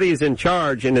 somebody's in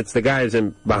charge and it's the guy who's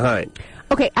in behind.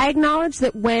 Okay, I acknowledge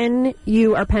that when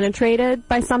you are penetrated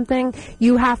by something,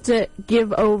 you have to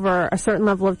give over a certain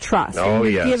level of trust. Oh, and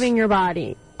you're yes. giving your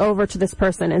body over to this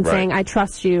person and saying, I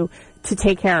trust you to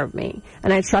take care of me,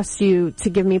 and I trust you to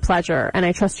give me pleasure, and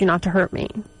I trust you not to hurt me.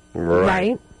 Right?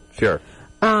 Right? Sure.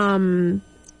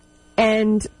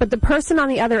 But the person on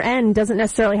the other end doesn't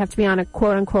necessarily have to be on a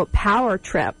quote-unquote power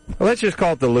trip. Well, let's just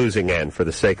call it the losing end for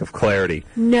the sake of clarity.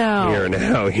 No. Here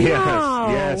now.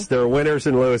 Yes, there are winners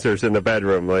and losers in the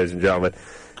bedroom, ladies and gentlemen.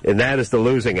 And that is the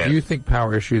losing end. Do you think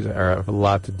power issues have a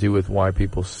lot to do with why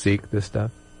people seek this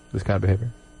stuff, this kind of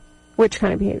behavior? Which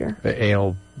kind of behavior?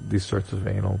 These sorts of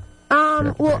anal.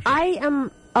 Well, I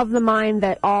am of the mind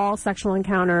that all sexual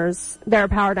encounters, there are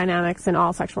power dynamics in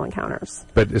all sexual encounters.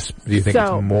 But do you think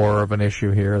it's more of an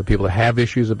issue here? The people that have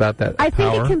issues about that I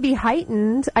power? think it can be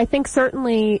heightened. I think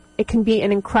certainly it can be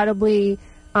an incredibly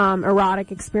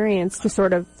erotic experience to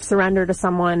sort of surrender to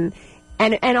someone.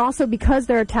 And also because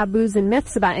there are taboos and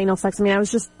myths about anal sex. I mean,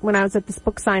 when I was at this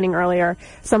book signing earlier,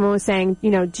 someone was saying,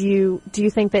 do you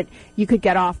think that you could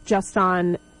get off just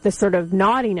on the sort of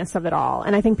naughtiness of it all?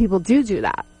 And I think people do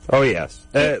that. Oh, yes.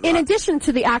 In addition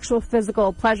to the actual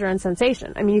physical pleasure and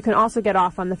sensation. I mean, you can also get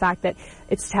off on the fact that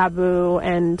it's taboo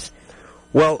and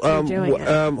who's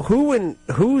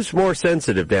more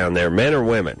sensitive down there, men or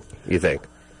women, you think?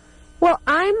 Well,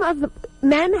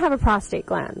 men have a prostate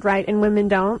gland, right? And women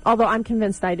don't, although I'm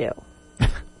convinced I do.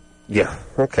 Yeah,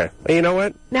 okay. You know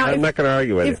what? Now, I'm not going to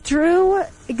argue with you. If Drew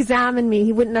examined me,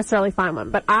 he wouldn't necessarily find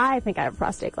one, but I think I have a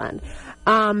prostate gland.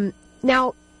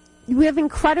 Now, we have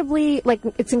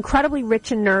it's incredibly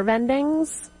rich in nerve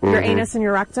endings, your anus and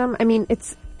your rectum. I mean,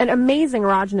 it's an amazing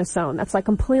erogenous zone that's like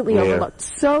completely overlooked.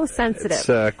 So sensitive.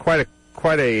 It's quite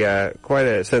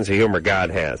a sense of humor God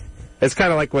has. It's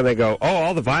kind of like when they go,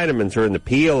 all the vitamins are in the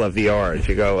peel of the orange.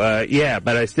 You go, yeah,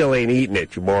 but I still ain't eating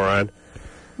it, you moron.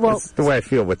 Well, that's the way I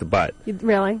feel with the butt.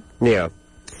 Really? Yeah.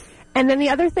 And then the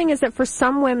other thing is that for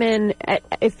some women,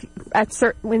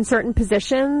 in certain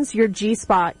positions, your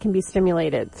G-spot can be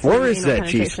stimulated. Where is that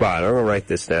G-spot? I'm going to write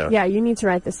this down. Yeah, you need to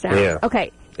write this down. Yeah.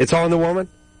 Okay. It's all in the woman?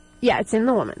 Yeah, it's in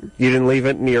the woman. You didn't leave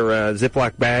it in your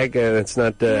Ziploc bag and it's not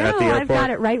at the airport? No, I've got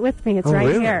it right with me. It's right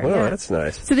really? here. Well, yeah. That's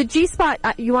nice. So the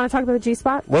G-spot, you want to talk about the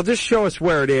G-spot? Well, just show us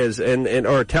where it is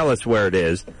or tell us where it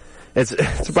is. It's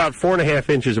about 4.5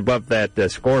 inches above that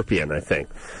scorpion, I think.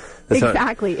 That's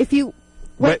exactly. If you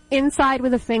went inside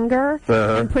with a finger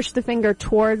and push the finger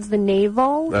towards the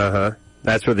navel.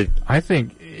 That's where I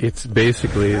think it's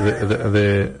basically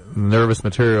the nervous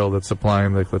material that's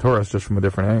supplying the clitoris just from a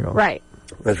different angle. Right.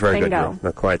 That's very Bingo. good.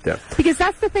 Not quite there. Because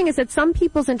that's the thing is that some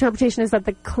people's interpretation is that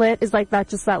the clit is like that,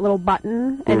 just that little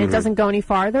button, and it doesn't go any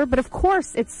farther. But of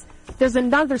course, there's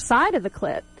another side of the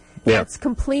clit. Yeah. It's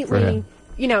completely,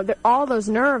 all those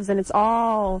nerves, and it's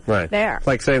all there. It's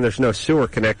like saying there's no sewer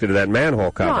connected to that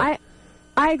manhole cover. No,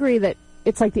 I agree that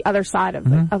it's like the other side of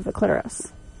the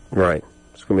clitoris. Right.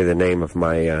 It's going to be the name of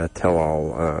my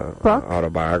tell-all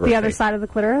autobiography. The other side of the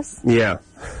clitoris? Yeah.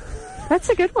 That's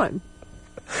a good one.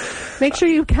 Make sure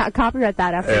you copyright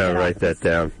that after. Yeah, write that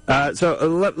down. So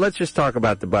let's just talk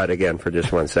about the butt again for just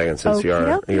 1 second, since you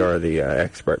are the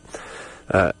expert.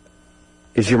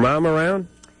 Is your mom around?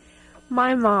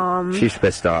 My mom. She's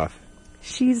pissed off.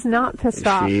 She's not pissed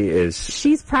off. She is.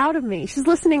 She's proud of me. She's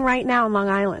listening right now in Long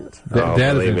Island. That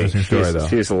is an interesting story, though.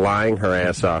 She's lying her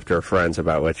ass off to her friends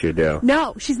about what you do.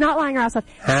 No, she's not lying her ass off.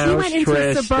 She went into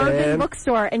a suburban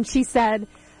bookstore and she said,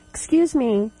 "Excuse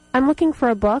me, I'm looking for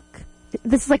a book.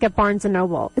 This is like at Barnes &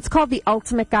 Noble. It's called The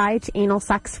Ultimate Guide to Anal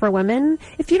Sex for Women.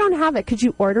 If you don't have it, could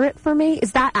you order it for me?"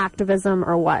 Is that activism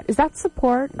or what? Is that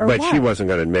support or what? But she wasn't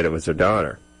going to admit it was her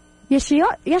daughter. Yes, she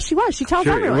was. She tells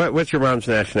everyone. What's your mom's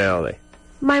nationality?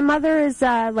 My mother is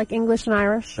like English and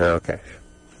Irish. Okay.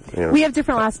 We have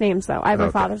different last names, though. I have my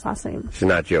father's last name. She's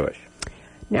not Jewish.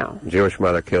 No. Jewish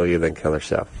mother kill you, then kill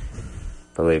herself.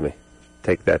 Believe me.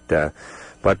 Take that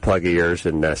butt plug of yours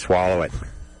and swallow it.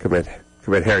 Commit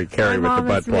Harry Carey with the butt plug. My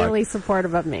mom is really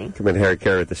supportive of me. Commit Harry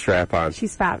Carey with the strap on.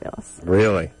 She's fabulous.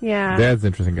 Really? Yeah. Dad's an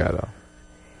interesting guy, though.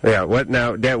 Yeah. What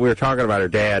now? Dad, we were talking about her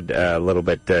dad a little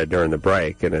bit during the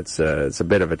break, and it's a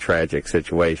bit of a tragic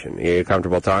situation. Are you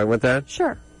comfortable talking with that?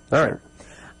 Sure. All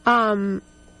right.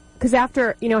 Because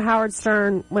after Howard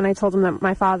Stern, when I told him that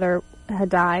my father had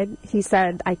died, he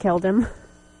said I killed him.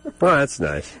 Well, that's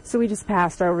nice. So we just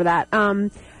passed over that.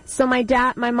 So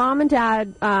my mom and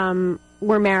dad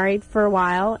were married for a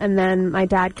while, and then my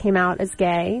dad came out as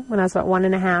gay when I was about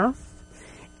 1.5,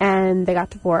 and they got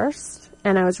divorced.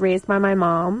 And I was raised by my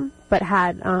mom, but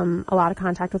had a lot of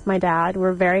contact with my dad. We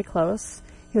were very close.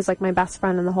 He was like my best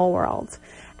friend in the whole world.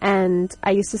 And I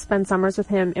used to spend summers with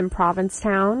him in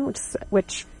Provincetown,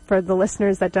 which for the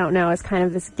listeners that don't know is kind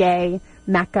of this gay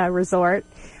Mecca resort.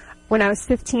 When I was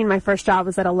 15, my first job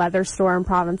was at a leather store in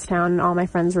Provincetown, and all my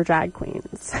friends were drag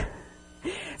queens.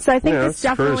 So I think this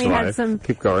definitely had some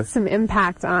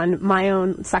impact on my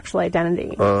own sexual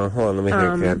identity. Hold on, let me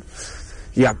think again.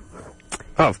 Yeah.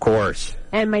 Oh, of course.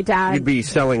 And my dad... You'd be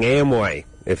selling Amway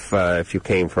if you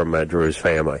came from Drew's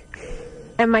family.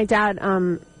 And my dad,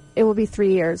 it will be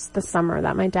 3 years this summer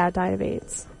that my dad died of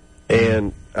AIDS.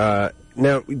 And now,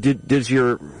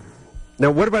 Now,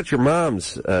 what about your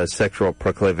mom's sexual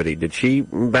proclivity? Did she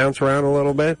bounce around a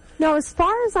little bit? No, as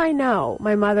far as I know,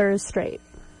 my mother is straight.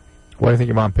 Why do you think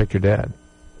your mom picked your dad?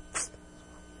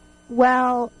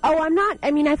 Well,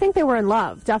 I think they were in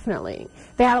love, definitely.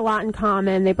 They had a lot in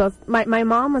common. They both, my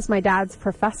mom was my dad's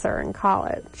professor in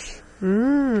college.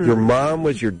 Your mom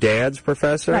was your dad's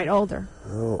professor? Right, older.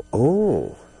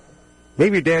 Oh.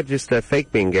 Maybe your dad just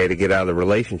faked being gay to get out of the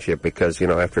relationship because,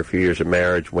 after a few years of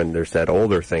marriage, when there's that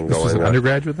older thing going on. This is an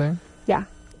undergraduate thing? Yeah.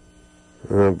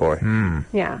 Oh, boy.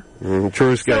 Yeah.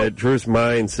 Drew's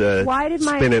mind's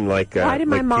spinning like why did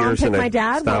my mom pick my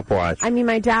dad? Stopwatch. Well,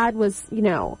 my dad was,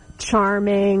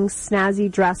 charming,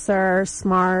 snazzy dresser,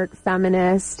 smart,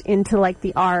 feminist, into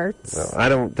the arts. Well, I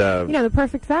don't. The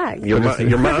perfect fag. Your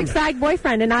perfect mom, fag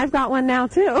boyfriend, and I've got one now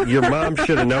too. Your mom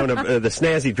should have known the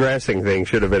snazzy dressing thing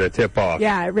should have been a tip off.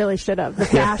 Yeah, it really should have. The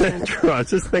fashion. I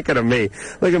was just thinking of me.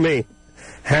 Look at me.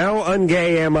 How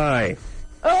ungay am I?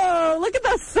 Oh, look at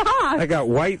those socks. I got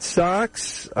white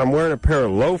socks. I'm wearing a pair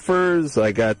of loafers.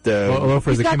 I got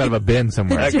loafers that came out of a bin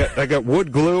somewhere. I got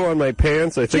wood glue on my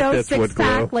pants. I think that's wood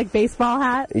glue. Like baseball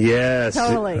hat. Yes.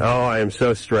 Totally. Oh, I am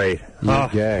so straight. You're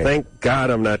gay. Thank God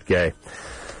I'm not gay.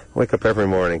 Wake up every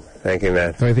morning thanking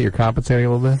that. Don't you think you're compensating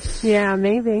a little bit? Yeah,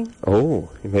 maybe. Oh,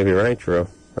 you may be right, Drew. All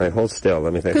right, hold still.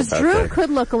 Let me think about that. Because Drew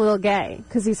could look a little gay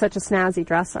because he's such a snazzy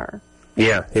dresser.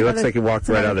 Yeah, he looks like he walked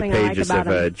right out of the pages of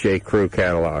a J. Crew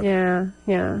catalog. Yeah.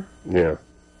 Yeah.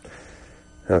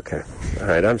 Okay. All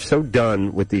right, I'm so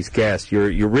done with these guests.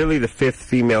 You're really the fifth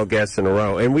female guest in a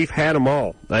row, and we've had them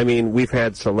all. I mean, we've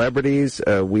had celebrities,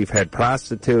 we've had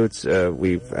prostitutes,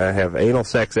 we have anal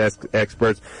sex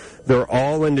experts. They're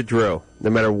all into Drew. No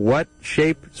matter what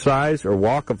shape, size, or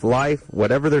walk of life,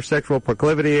 whatever their sexual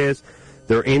proclivity is,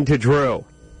 they're into Drew.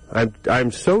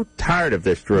 I'm so tired of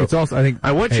this, Drew. It's also,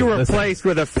 I want you replaced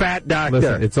with a fat doctor.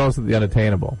 Listen, it's also the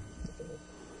unattainable.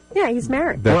 Yeah, he's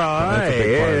married. That's a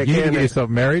big part. You need to get yourself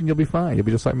married, and you'll be fine. You'll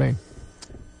be just like me.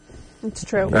 It's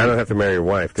true. I don't have to marry your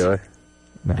wife, do I?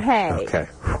 No. Hey. Okay.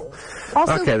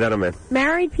 Also, okay, that I'm in.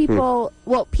 Married people,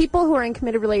 people who are in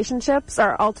committed relationships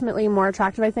are ultimately more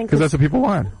attractive, I think. Because that's what people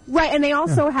want. Right, and they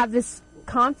also have this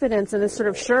confidence and this sort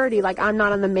of surety, like I'm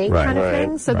not on the make kind of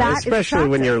thing. So that is especially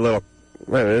when you're a little.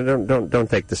 Well, don't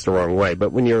take this the wrong way,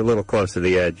 but when you're a little close to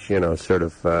the edge, sort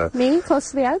of. Me,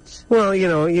 close to the edge? Well,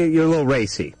 you're a little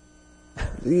racy.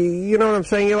 You know what I'm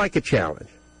saying? You like a challenge.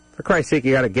 For Christ's sake,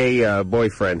 you got a gay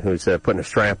boyfriend who's putting a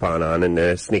strap-on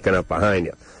and sneaking up behind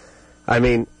you. I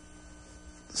mean,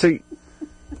 so you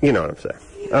know what I'm saying.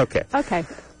 Okay. Okay.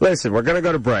 Listen, we're going to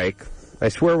go to break. I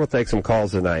swear we'll take some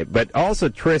calls tonight. But also,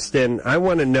 Tristan, I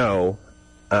want to know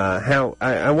how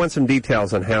I want some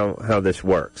details on how this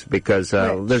works, because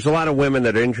there's a lot of women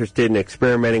that are interested in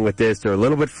experimenting with this. They're a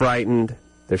little bit frightened.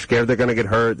 They're scared they're going to get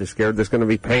hurt. They're scared there's going to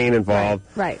be pain involved.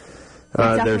 Right.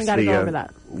 Definitely got to go over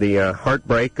that. The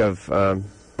heartbreak of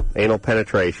anal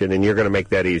penetration, and you're going to make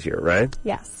that easier, right?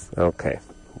 Yes. Okay.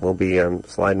 We'll be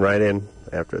sliding right in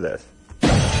after this.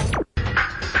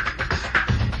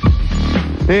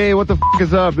 Hey, what the f***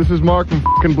 is up? This is Mark from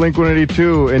f***ing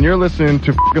Blink-182, and you're listening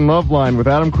to f***ing Loveline with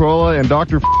Adam Carolla and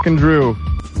Dr. f***ing Drew.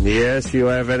 Yes, you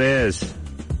have it is.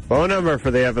 Phone number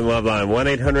for the Evan Loveline,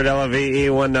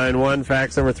 1-800-LOVE-191,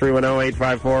 fax number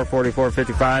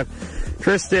 310-854-4455.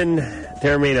 Tristan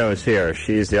Taormino is here.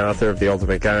 She's the author of The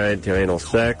Ultimate Guide to Anal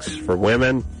Sex for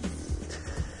Women.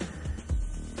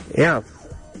 Yeah.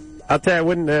 I'll tell you,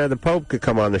 when the Pope could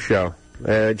come on the show,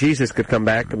 Jesus could come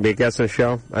back and be a guest on the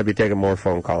show, I'd be taking more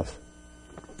phone calls.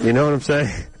 You know what I'm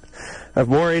saying? I have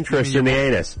more interest in the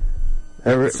anus.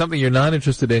 Something you're not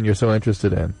interested in, you're so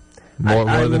interested in.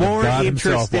 I'm more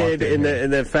interested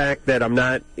in the fact that I'm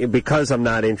not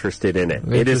interested in it.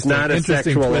 It is not a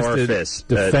sexual orifice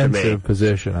defensive to me.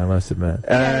 position, I must admit.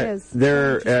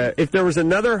 If there was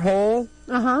another hole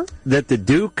that the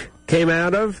Duke came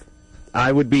out of, I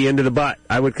would be into the butt.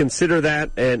 I would consider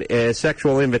that a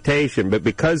sexual invitation, but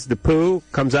because the poo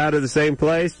comes out of the same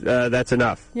place, that's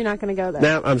enough. You're not going to go there.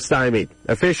 Now I'm stymied,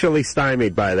 officially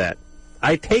stymied by that.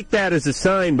 I take that as a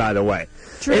sign, by the way.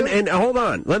 True. And hold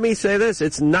on, let me say this.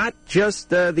 It's not just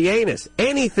the anus.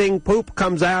 Anything poop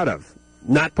comes out of,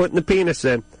 not putting the penis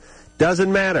in,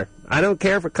 doesn't matter. I don't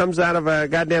care if it comes out of a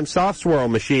goddamn soft swirl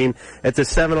machine at the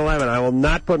 7-Eleven. I will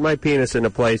not put my penis in a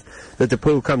place that the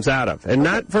poo comes out of. And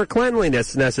not for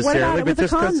cleanliness necessarily, but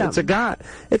just because it's a God.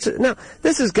 No,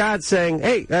 this is God saying,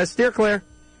 hey, steer clear.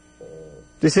 Do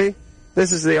you see?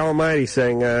 This is the Almighty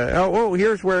saying,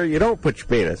 here's where you don't put your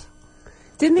penis.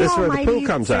 Didn't the This is where the Almighty poo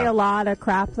comes say out. a lot of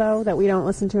crap, though, that we don't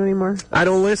listen to anymore? I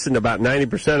don't listen to about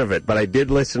 90% of it, but I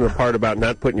did listen to the part about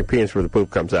not putting your penis where the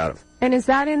poop comes out of. And is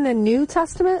that in the New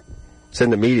Testament? It's in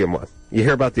the medium one. You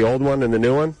hear about the old one and the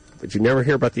new one, but you never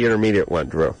hear about the intermediate one,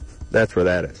 Drew. That's where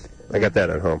that is. I got that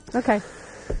at home. Okay.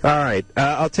 All right.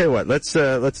 I'll tell you what. Let's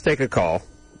take a call,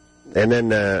 and then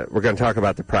we're going to talk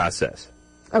about the process.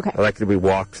 Okay. I'd like to be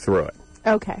walked through it.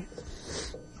 Okay.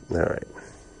 All right.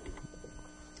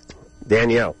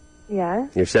 Danielle, Yeah.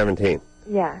 you're 17.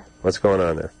 Yeah. What's going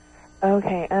on there?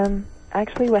 Okay.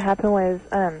 Actually, what happened was,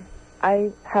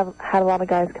 I have had a lot of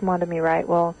guys come on to me, right?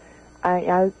 Well, I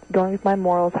was going with my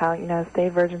morals, how, stay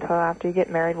virgin until after you get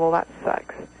married. Well, that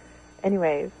sucks.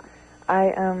 Anyways,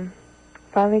 I,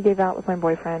 finally gave out with my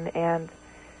boyfriend, and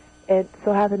it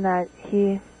so happened that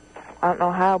I don't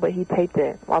know how, but he taped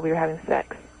it while we were having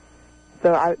sex.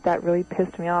 So that really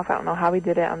pissed me off. I don't know how he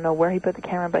did it. I don't know where he put the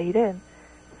camera, but he did.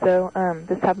 So,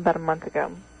 this happened about a month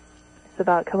ago. So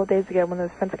about a couple of days ago, one of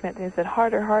his friends came up to me and said,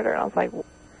 harder, harder. And I was like,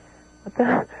 what the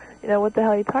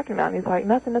hell are you talking about? And he's like,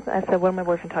 nothing. I said, what did my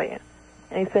boyfriend tell you?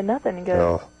 And he said, nothing. He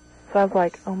goes, So I was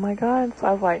like, oh my God. So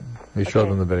I was like, You showed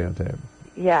them the videotape.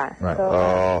 yeah. Right.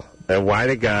 So, and why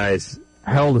the guys...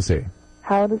 How old is he?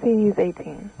 how old is he? He's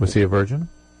 18. Was he a virgin?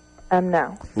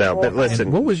 No. No, but listen.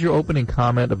 And what was your opening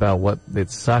comment about what it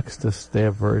sucks to stay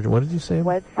a virgin? What did you say?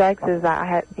 What sucks is that I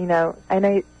had, I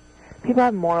know people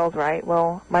have morals, right?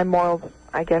 Well, my morals,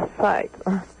 I guess, sucked.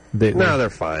 No, they're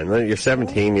fine. You're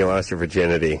 17. You lost your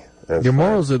virginity. That's your fine.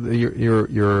 morals are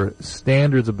your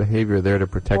standards of behavior are there to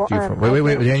protect you from.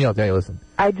 Wait, Danielle, listen.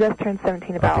 I just turned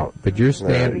 17 about. But your 2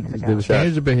 weeks ago. the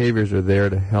standards of behaviors are there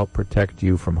to help protect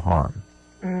you from harm.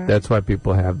 Mhm. That's why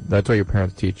that's why your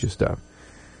parents teach you stuff.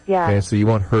 Yeah. Okay, so you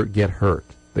won't get hurt.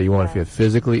 That you won't get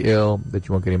physically ill. That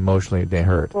you won't get emotionally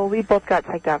hurt. Well, we both got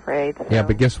checked out for AIDS. So. Yeah,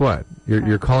 but guess what?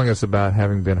 You're calling us about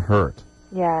having been hurt.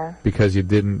 Yeah. Because you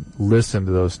didn't listen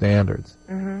to those standards.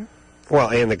 Mm-hmm. Well,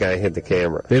 and the guy hid the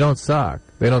camera. They don't suck.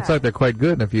 They don't suck. They're quite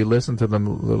good. And if you listen to them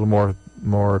a little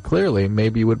more clearly,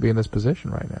 maybe you would be in this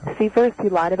position right now. See, first he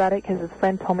lied about it because his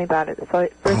friend told me about it. So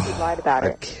first he lied about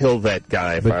it. I'd kill that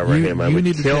guy if But I were him. I you would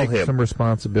need to kill take him. some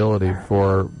responsibility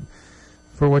for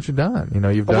what you've done.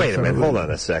 You've done. Wait a minute. Hold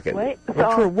on a second. Wait,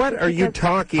 Drew, what are you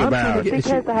talking about?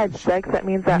 Because I had sex, that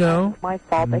means that it's my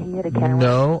fault that he hit a camera.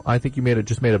 No, I think you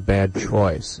just made a bad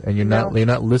choice, and you're not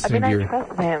listening I to mean, your. I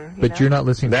trust him. But you're not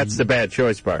listening. That's the bad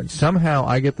choice part. Somehow,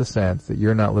 I get the sense that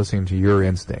you're not listening to your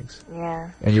instincts.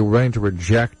 Yeah. And you're willing to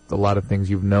reject a lot of things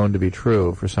you've known to be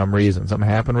true for some reason. Something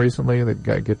happened recently that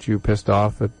gets you pissed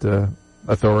off at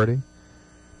authority?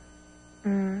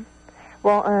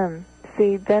 Well,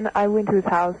 see, then I went to his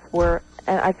house and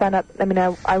I found out,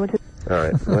 I went to... All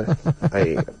right.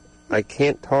 Well, I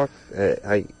can't talk.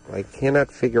 I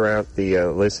cannot figure out the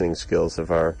listening skills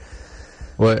of our...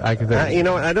 Well, I can.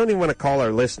 I don't even want to call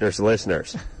our listeners.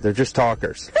 They're just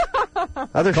talkers.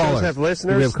 Other shows have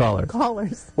listeners. We have callers.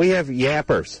 Callers. We have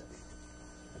yappers.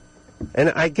 And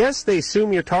I guess they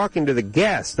assume you're talking to the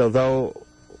guest,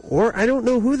 or I don't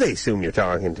know who they assume you're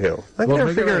talking to. I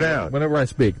gotta figure it out. Whenever I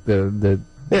speak, whatever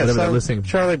they're listening.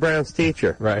 Charlie Brown's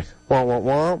teacher. Right. Wah, wah,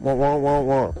 wah, wah, wah, wah,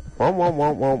 wah. Wah, wah,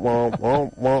 wah, wah, wah, wah,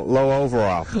 wah, low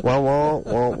overall. Wah, wah,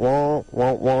 wah, wah,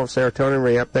 wah, wah, serotonin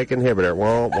reuptake inhibitor.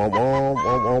 Wah, wah, wah,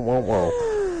 wah, wah, wah, wah.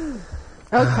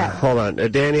 Okay. Hold on.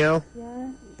 Danielle?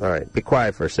 Yeah? All right. Be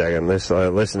quiet for a second. Let's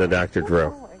listen to Dr.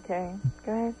 Drew. Okay,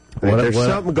 go ahead. There's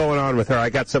something going on with her. I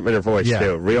got something in her voice,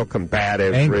 too. Real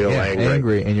combative, real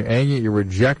angry. And you're angry. You're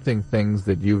rejecting things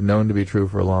that you've known to be true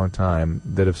for a long time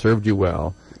that have served you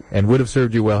well and would have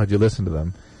served you well had you listened to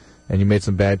them. And you made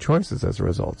some bad choices as a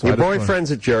result. So your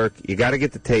boyfriend's a jerk. You got to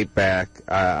get the tape back.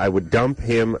 I would dump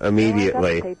him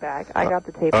immediately. I got the tape back. I got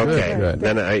the tape Okay. back.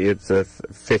 Then it's a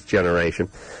fifth generation.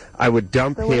 I would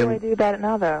dump So him. what do I do about it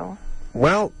now, though?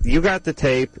 Well, you got the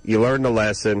tape. You learned the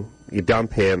lesson. You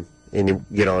dump him, and you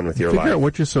get on with your life. Figure out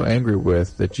what you're so angry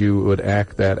with that you would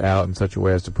act that out in such a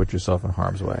way as to put yourself in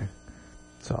harm's way.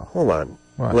 So hold on.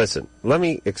 What? Listen, let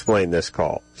me explain this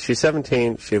call. She's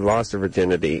 17. She lost her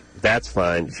virginity. That's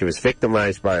fine. She was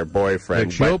victimized by her boyfriend.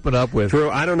 But she opened up with... Drew,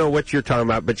 I don't know what you're talking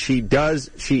about, but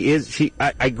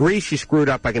I agree she screwed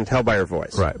up. I can tell by her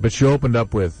voice. Right, but she opened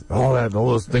up with, all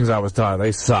those things I was taught,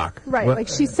 they suck. Right, What? like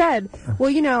she said,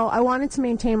 well, I wanted to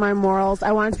maintain my morals.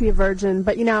 I wanted to be a virgin,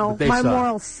 but, they my suck.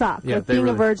 morals suck. Yeah, like, they being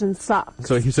a really- virgin sucks.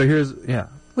 So here's,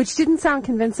 Which didn't sound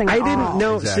convincing at I all. didn't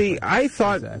know. Exactly. See, I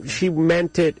thought she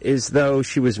meant it as though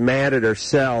she was mad at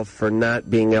herself for not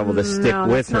being able to stick no,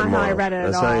 with that's her not how I morals. read it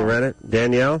at That's how you all. read it?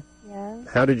 Danielle? Yeah.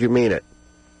 How did you mean it?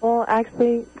 Well,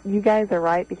 actually, you guys are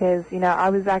right because, I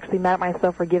was actually mad at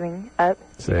myself for giving up.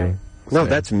 See? No,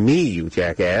 that's me, you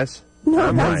jackass.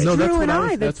 No, that's No, Drew that's what and I I was,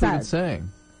 that that's what said. it's saying.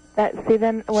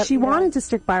 Then what, She wanted to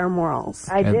stick by her morals.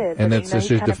 I did. and but, that's just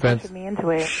you his kind of defense. pressured me into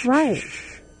it. Right.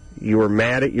 You were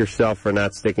mad at yourself for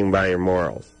not sticking by your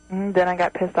morals. Then I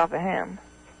got pissed off at him.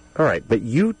 All right, but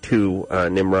you two,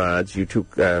 Nimrods, you two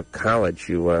college,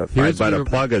 you Here's five-butter your-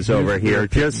 pluggers here's over your here,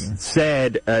 opinion. just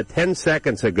said 10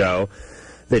 seconds ago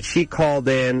that she called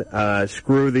in,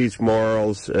 screw these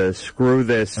morals, screw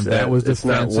this, And that was it's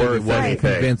not defensive. worth It wasn't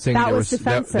anything. convincing. That there was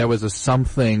defensive. There was a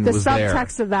something The was there.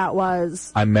 subtext of that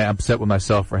was, I'm upset with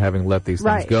myself for having let these things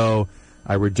Right. go.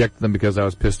 I rejected them because I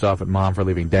was pissed off at Mom for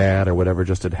leaving Dad or whatever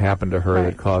just had happened to her Right.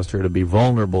 that caused her to be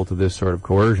vulnerable to this sort of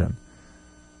coercion.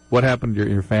 What happened to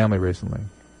your family recently?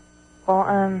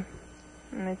 Well,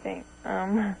 let me think.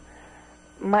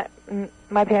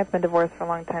 My parents been divorced for a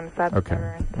long time, so I've Okay.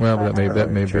 never... Well,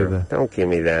 that may be Sure. the... Don't give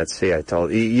me that. See, I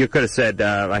told you. You could have said,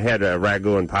 I had a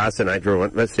ragu and pasta and I drew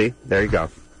it. Let's see. There you go.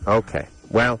 Okay.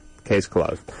 Well, case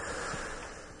closed.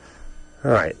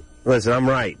 All right. Listen, I'm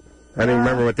right. I don't even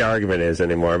remember what the argument is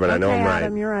anymore, but I know I'm right.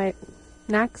 Adam, you're right.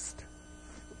 Next.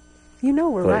 You know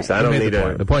we're Please, right. I don't made need the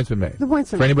point. The point's been made. The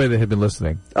point's been For made. anybody that had been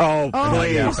listening. Oh, Oh,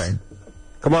 please. Yapping.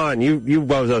 Come on. You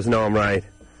bozos know I'm right.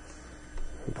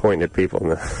 I'm pointing at people in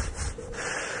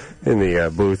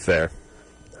the booth there.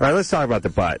 All right, let's talk about the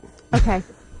butt. Okay.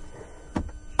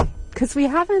 Because we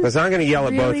haven't. Because I'm going to yell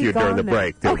at both of really you during gone the there.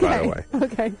 break, too, okay. by the way.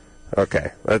 Okay.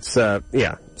 Okay, let's,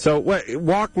 yeah. So,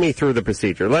 walk me through the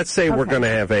procedure. Let's say we're Okay. going to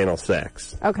have anal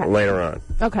sex. Okay. Later on.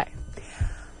 Okay.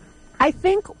 I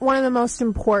think one of the most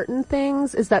important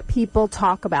things is that people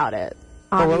talk about it.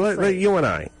 Oh, well, Obviously. you and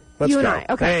I. Let's You and go. I,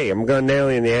 okay. Hey, I'm going to nail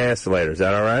you in the ass later. Is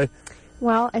that all right?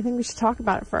 Well, I think we should talk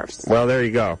about it first. Well, there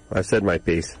you go. I said my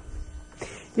piece.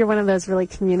 You're one of those really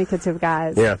communicative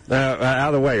guys. Yeah. Out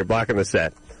of the way. You're blocking the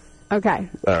set. Okay.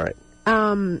 All right.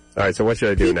 All right, so what should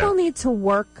I do now? People need to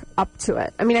work up to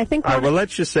it. I mean, I think... All right, well,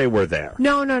 let's just say we're there.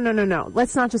 No.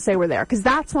 Let's not just say we're there, because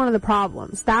that's one of the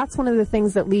problems. That's one of the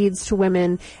things that leads to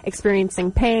women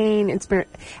experiencing pain,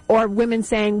 or women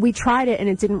saying, we tried it and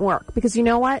it didn't work. Because you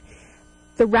know what?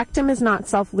 The rectum is not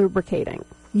self-lubricating.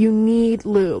 You need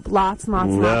lube. Lots of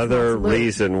Another lube.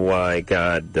 reason why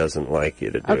God doesn't like you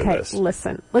to do this. Okay,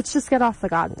 listen. Let's just get off the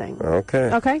God thing.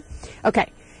 Okay.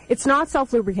 Okay. It's not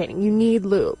self-lubricating. You need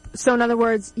lube. So in other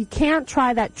words, you can't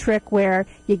try that trick where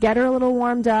you get her a little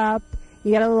warmed up,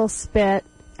 you get a little spit,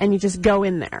 and you just go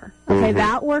in there. Okay,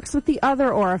 that works with the other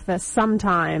orifice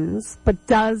sometimes, but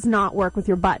does not work with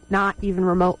your butt, not even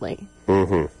remotely.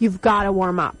 You've got to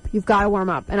warm up.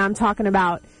 And I'm talking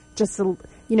about just,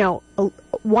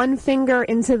 one finger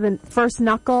into the first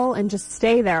knuckle and just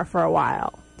stay there for a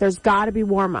while. There's got to be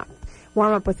warm up.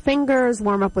 Warm up with fingers,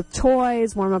 warm up with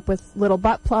toys, warm up with little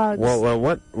butt plugs. Well,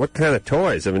 what kind of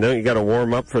toys? I mean, don't you got to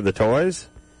warm up for the toys?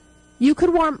 You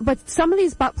could but some of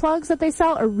these butt plugs that they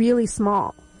sell are really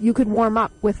small. You could warm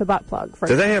up with a butt plug.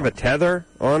 Do they have a tether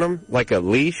on them, like a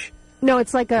leash? No,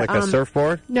 it's like a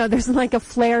surfboard? No, there's like a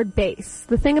flared base.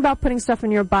 The thing about putting stuff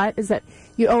in your butt is that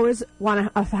you always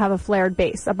want to have a flared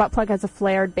base. A butt plug has a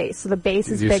flared base, so the base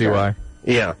is bigger. Do you see why?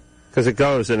 Yeah, because it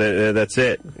goes and that's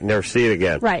it. You never see it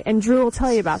again. Right, and Drew will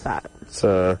tell you about that.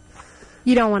 So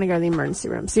you don't want to go to the emergency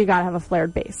room, so you got to have a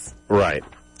flared base. Right.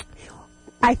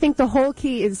 I think the whole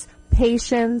key is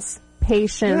patience. You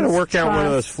gotta work out one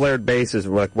of those flared bases,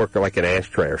 work like an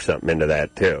ashtray or something into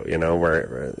that too.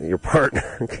 Where your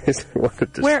partner, in case they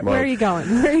wanted to smoke. Where are you going?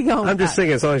 I'm just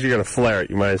thinking, as long as you're going to flare it,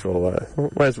 you might as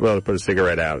well put a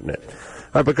cigarette out in it. All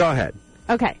right, but go ahead.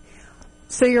 Okay,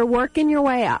 so you're working your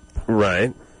way up.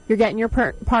 Right. You're getting your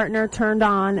partner turned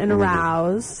on and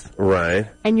aroused. Right.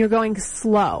 And you're going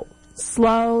slow.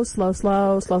 Slow.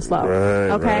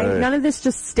 Right, okay? right. None of this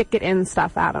just stick it in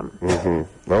stuff, Adam.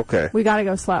 Okay. We gotta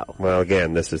go slow. Well,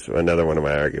 again, this is another one of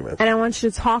my arguments. And I want you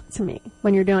to talk to me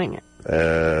when you're doing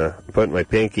it. Putting my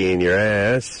pinky in your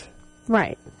ass.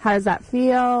 Right. How does that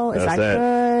feel? Is How's that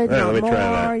that? good? You All right, want let me more?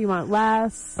 try that. You want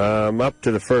less? Up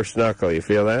to the first knuckle. You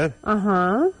feel that? Uh-huh.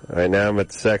 All right, now I'm at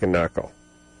the second knuckle.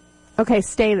 Okay,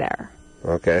 stay there.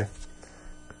 Okay.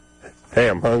 Hey,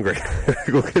 I'm hungry.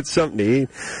 Go get something to eat.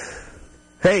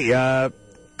 Hey,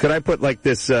 could I put like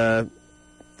this, can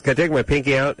I take my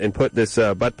pinky out and put this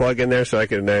butt plug in there so I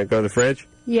can go to the fridge?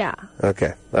 Yeah.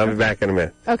 Okay. I'll be back in a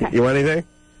minute. Okay. You want anything?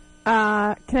 Can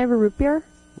I have a root beer?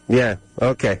 Yeah.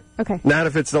 Okay. Okay. Not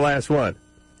if it's the last one.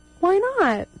 Why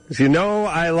not? 'Cause you know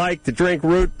I like to drink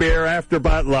root beer after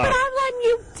butt love. But I'm letting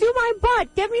you do my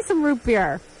butt. Get me some root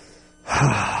beer.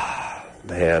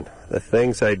 Man, the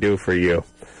things I do for you.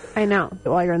 I know.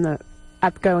 While you're in the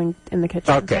going in the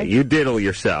kitchen. Okay, you diddle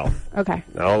yourself. Okay.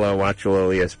 I'll watch a little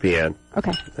ESPN.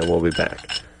 Okay. And we'll be back.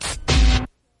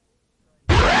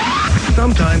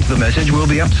 Sometimes the message will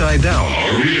be upside down.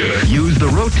 Oh, yeah. Use the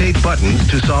rotate buttons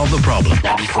to solve the problem.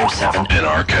 94.7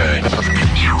 NRK.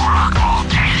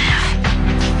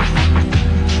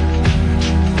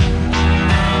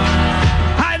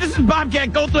 Hi, this is Bobcat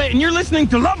Goldthwait, and you're listening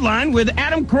to Loveline with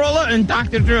Adam Carolla and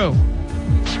Dr. Drew.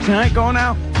 Can I go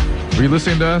now? Were you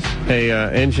listening to us? Hey,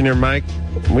 Engineer Mike,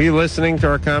 were you listening to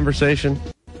our conversation?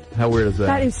 How weird is that?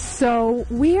 That is so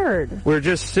weird. We're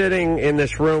just sitting in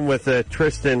this room with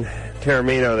Tristan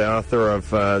Taormino, the author of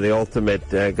The Ultimate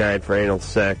Guide for Anal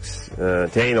Sex,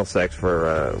 to Anal Sex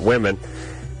for Women.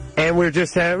 And we're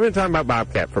talking about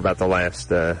Bobcat for about the last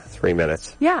 3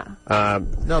 minutes. Yeah.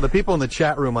 No, the people in the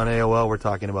chat room on AOL were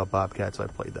talking about Bobcat, so I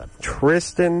played that.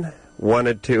 Tristan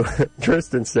wanted to...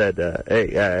 Tristan said, hey,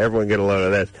 everyone get a load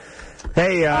of this.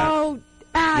 Hey, Adam.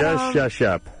 Just shush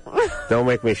up. Don't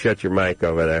make me shut your mic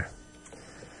over there.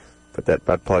 Put that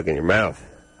butt plug in your mouth.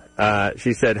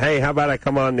 She said, hey, how about I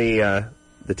come on the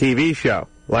TV show?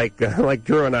 Like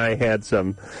Drew and I had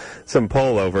some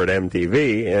poll over at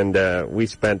MTV, and we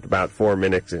spent about 4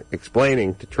 minutes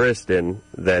explaining to Tristan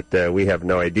that we have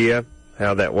no idea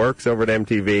how that works over at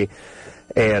MTV,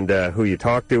 and who you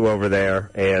talk to over there,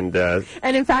 and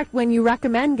in fact, when you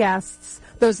recommend guests,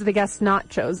 those are the guests not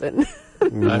chosen. I'd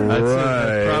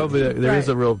say probably there is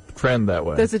a real trend that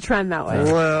way. There's a trend that way.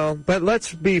 Well, but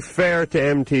let's be fair to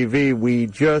MTV. We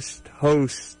just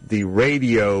host the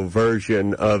radio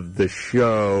version of the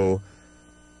show.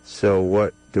 So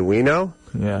what do we know?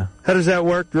 Yeah. How does that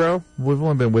work, Drew? We've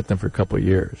only been with them for a couple of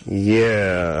years.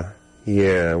 Yeah.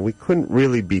 We couldn't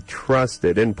really be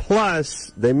trusted. And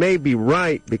plus, they may be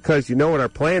right, because you know what our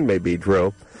plan may be,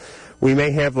 Drew? We may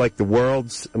have like the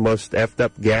world's most effed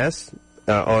up guests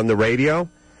on the radio,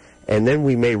 and then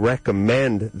we may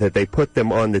recommend that they put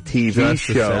them on the TV just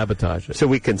show. To sabotage it. So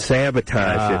we can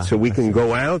sabotage it, so we can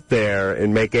go out there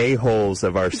and make a-holes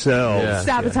of ourselves.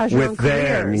 Sabotage your own with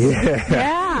them. careers.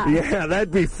 Yeah,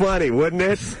 that'd be funny, wouldn't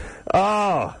it?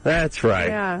 Oh, that's right.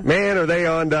 Yeah. Man, are they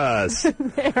on to us.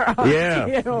 They're on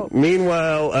to you.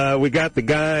 Meanwhile, we got the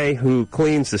guy who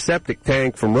cleans the septic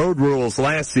tank from Road Rules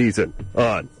last season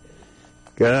on.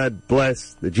 God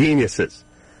bless the geniuses.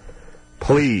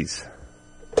 Please.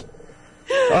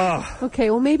 Oh,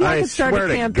 okay, well, maybe I could start swear a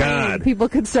to campaign. God. People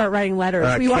could start writing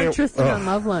letters. We want Tristan on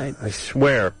Loveline. I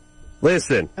swear.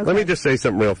 Listen, let me just say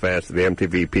something real fast to the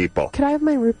MTV people. Could I have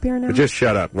my root beer now? But just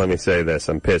shut up. Let me say this.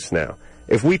 I'm pissed now.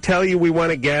 If we tell you we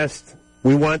want a guest,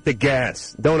 we want the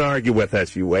guest. Don't argue with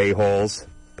us, you a-holes.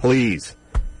 Please.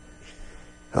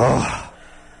 Oh,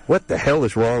 what the hell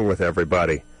is wrong with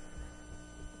everybody?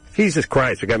 Jesus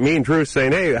Christ, we got me and Drew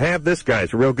saying, hey, have this guy.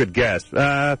 He's a real good guest.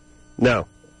 No.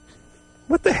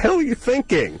 What the hell are you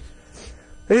thinking?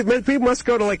 People must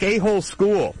go to, like, a-hole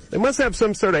school. They must have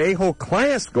some sort of a-hole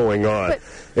class going on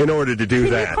in order to do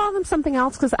that. Can you call them something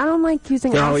else? Because I don't like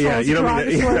using assholes as a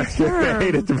derogatory term. I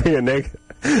hate it to be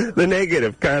the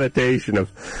negative connotation of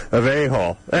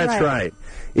a-hole. That's right.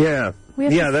 Yeah.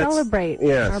 We have to celebrate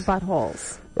our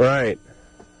buttholes. Right.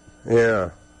 Yeah.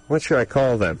 What should I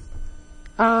call them?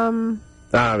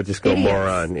 I would just go idiots.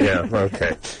 moron. Yeah,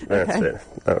 okay. That's Okay. it.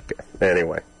 Okay.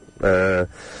 Anyway.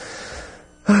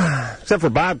 Except for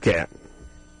Bobcat.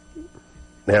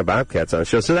 They have Bobcats on the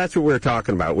show. So that's what we were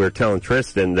talking about. We were telling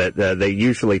Tristan that they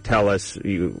usually tell us,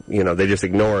 you know, they just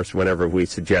ignore us whenever we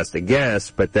suggest a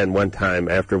guest. But then one time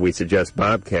after we suggest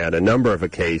Bobcat, a number of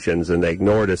occasions, and they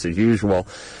ignored us as usual,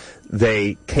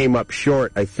 they came up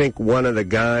short. I think one of the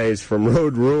guys from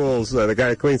Road Rules, the guy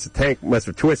who cleans the tank, must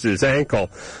have twisted his ankle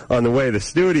on the way to the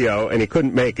studio, and he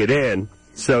couldn't make it in.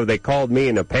 So they called me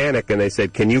in a panic, and they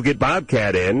said, can you get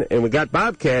Bobcat in? And we got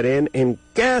Bobcat in, and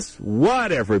guess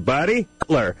what, everybody?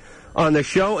 On the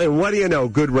show, and what do you know?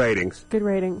 Good ratings. Good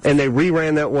ratings. And they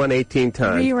reran that one 18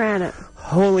 times. Reran it.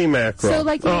 Holy mackerel. So,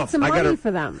 like, you need some money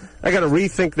for them. I got to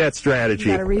rethink that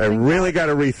strategy. I really got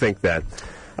to rethink that.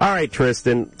 All right,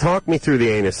 Tristan, talk me through the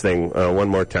anus thing one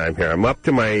more time here. I'm up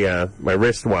to my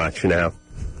wristwatch now,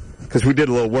 because we did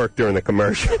a little work during the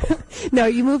commercial. No,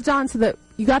 you moved on to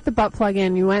you got the butt plug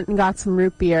in, you went and got some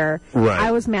root beer. Right.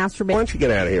 I was masturbating. Why don't you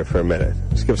get out of here for a minute?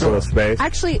 Just give us a little space.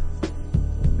 Actually,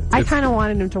 I kind of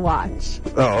wanted him to watch.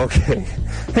 Oh, okay.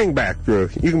 Hang back, Drew.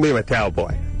 You can be my towel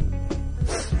boy.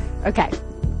 Okay.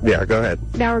 Yeah, go ahead.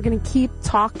 Now we're going to keep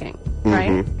talking, right?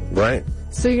 Mm-hmm. Right.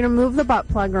 So you're going to move the butt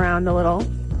plug around a little.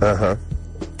 Uh-huh.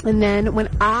 And then when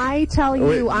I tell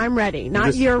you I'm ready,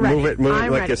 not you're ready, Move it I'm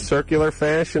like ready. a circular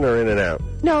fashion or in and out?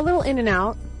 No, a little in and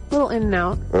out.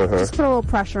 Uh-huh. Just put a little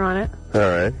pressure on it. All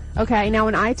right. Okay, now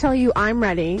when I tell you I'm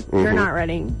ready, you're not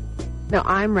ready. No,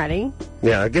 I'm ready.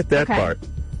 Yeah, I get that part.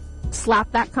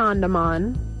 Slap that condom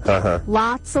on. Uh-huh.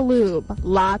 Lots of lube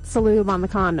on the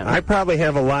condom. I probably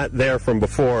have a lot there from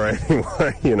before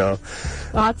anyway, you know.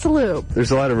 Lots of lube.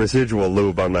 There's a lot of residual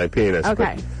lube on my penis.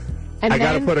 Okay. And I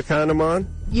got to then put a condom on?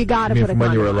 You got to put a condom on.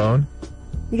 When you were alone?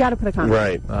 You got to put a condom on.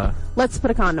 Right. Let's put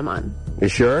a condom on. You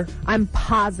sure? I'm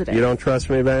positive. You don't trust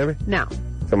me, baby? No.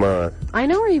 Come on. I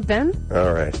know where you've been.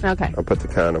 All right. Okay. I'll put the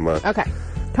condom on. Okay.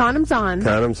 Condom's on.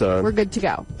 Condom's on. We're good to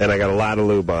go. And I got a lot of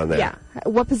lube on there. Yeah.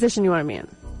 What position you want me in?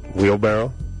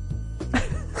 Wheelbarrow?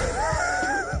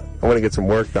 I want to get some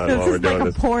work done while we're doing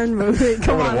like this. a porn movie. I'm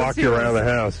going to walk you around the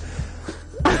house.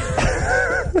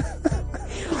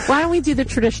 Why don't we do the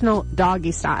traditional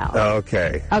doggy style?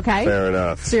 Okay. Okay. Fair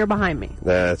enough. So you're behind me.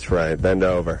 That's right. Bend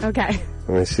over. Okay.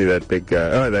 Let me see that big,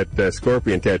 that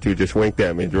scorpion tattoo just winked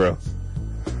at me, Drew.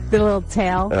 The little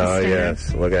tail. Oh,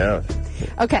 yes. Look out.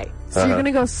 Okay. So you're going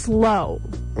to go slow.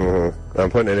 Mm-hmm. I'm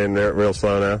putting it in there real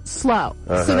slow now. Slow.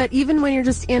 So that even when you're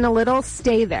just in a little,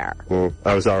 stay there.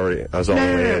 I was all the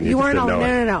way in. You weren't all, know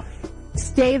it. no.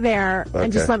 Stay there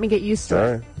and just let me get used to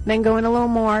it. Right. Then go in a little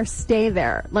more, stay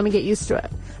there. Let me get used to it.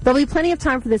 There'll be plenty of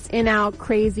time for this in-out,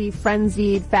 crazy,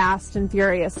 frenzied, fast, and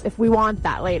furious if we want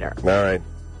that later. All right.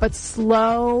 But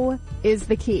slow is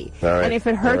the key. All right. And if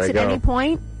it hurts at any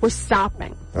point, we're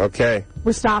stopping. Okay.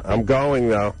 We're stopping. I'm going,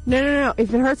 though. No.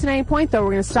 If it hurts at any point, though,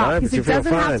 we're going to stop. All right, because but you it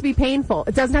doesn't feel have fine. to be painful.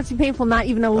 It doesn't have to be painful, not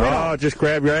even a little. Oh, just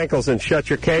grab your ankles and shut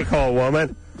your cake hole,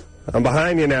 woman. I'm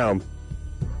behind you now.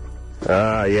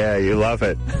 Ah, yeah, you love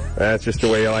it. That's just the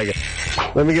way you like it.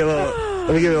 Let me give you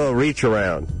a little reach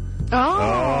around.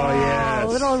 Oh, yes. A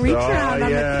little reach around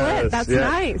on the clit. That's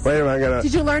nice. Wait a minute,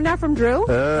 Did you learn that from Drew? I'm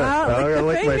gonna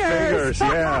lick my fingers.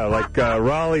 Yeah, like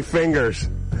Raleigh fingers.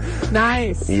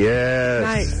 Nice. Yes.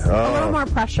 Nice. Oh. A little more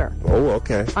pressure. Oh,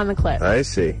 okay. On the clit. I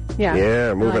see. Yeah.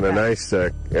 Yeah, moving like a nice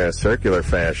circular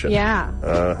fashion. Yeah.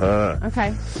 Uh-huh.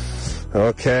 Okay.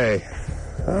 Okay.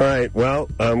 All right. Well,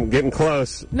 I'm getting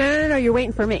close. No. You're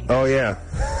waiting for me. Oh, yeah.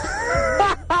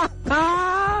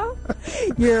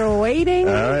 You're waiting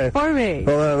for me.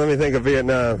 Hold on. Let me think of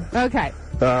Vietnam. Okay.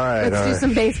 All right. Let's do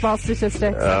some baseball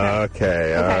statistics.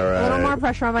 Okay. All right. A little more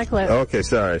pressure on my clit. Okay.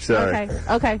 Sorry.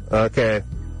 Okay.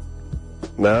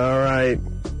 All right.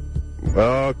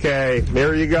 Okay.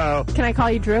 Here you go. Can I call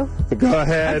you Drew? Go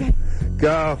ahead. Okay.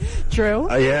 Go. Drew?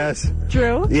 Yes.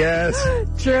 Drew? Yes.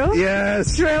 Drew?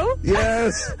 Yes. Drew?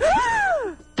 Yes.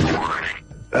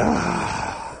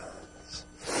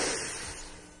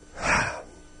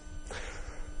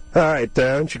 All right, why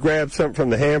don't you grab something from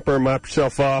the hamper and mop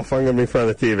yourself off? I'm going to be in front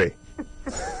of the TV.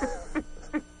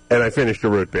 And I finished a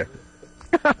root beer.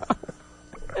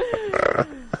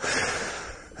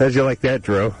 How'd you like that,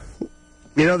 Drew?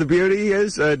 You know, the beauty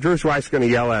is Drew's wife's going to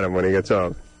yell at him when he gets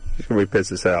home. She's going to be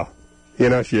pissed as hell. You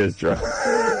know she is, Drew. It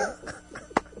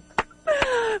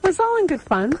was all in good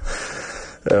fun.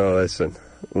 Oh, listen.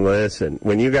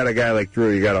 When you got a guy like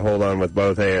Drew, you got to hold on with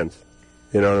both hands.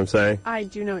 You know what I'm saying? I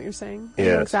do know what you're saying. I know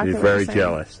Yes, exactly he's what you're very saying.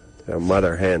 jealous. A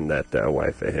mother hen, that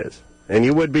wife of his. And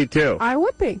you would be, too. I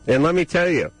would be. And let me tell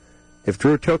you, if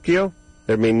Drew took you,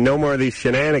 there'd be no more of these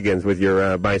shenanigans with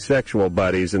your bisexual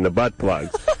buddies and the butt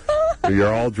plugs.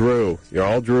 You're all Drew. You're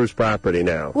all Drew's property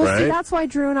now, Well, right? see, that's why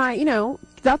Drew and I,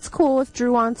 that's cool if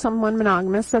Drew wants someone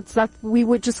monogamous. We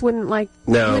wouldn't jive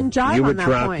you on would that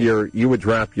drop point. you would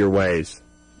drop your ways.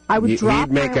 I would drop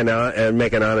He'd make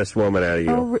make an honest woman out of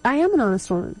you. Oh, I am an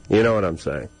honest woman. You know what I'm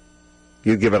saying?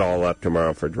 You'd give it all up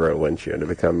tomorrow for Drew, wouldn't you, to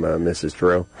become Mrs.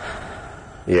 Drew?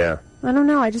 Yeah. I don't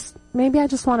know. Maybe I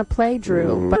just want to play Drew.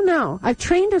 Mm-hmm. But I don't know. I've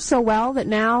trained her so well that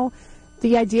now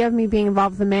the idea of me being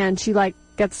involved with a man, she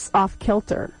gets off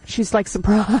kilter. She's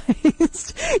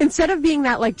surprised. Instead of being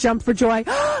that jump for joy,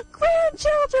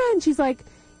 grandchildren, she's like,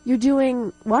 you're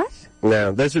doing what?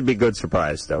 No, this would be good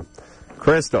surprise though.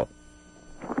 Crystal.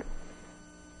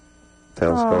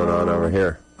 What's going on over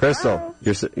here? Crystal,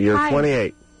 you're Hi.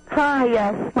 28. Hi,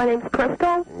 yes. My name's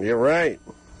Crystal, You're right.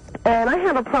 and I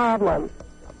have a problem.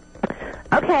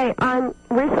 Okay, I'm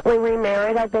recently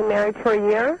remarried. I've been married for a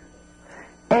year,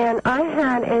 and I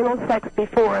had anal sex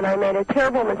before, and I made a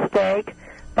terrible mistake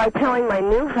by telling my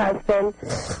new husband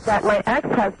that my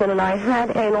ex-husband and I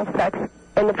had anal sex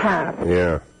in the past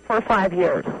Yeah. for 5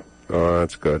 years. Oh,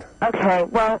 that's good. Okay,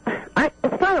 well,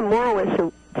 it's not a moral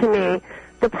issue to me.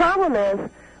 The problem is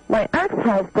my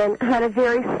ex-husband had a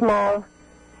very small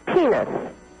penis,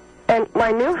 and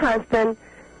my new husband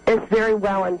is very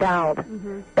well endowed.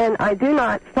 Mm-hmm. And I do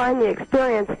not find the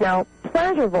experience now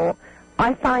pleasurable.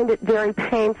 I find it very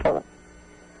painful.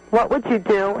 what would you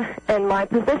do in my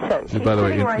position? She's, by the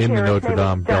way, in the Notre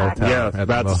Dame bell tower. Yeah, I was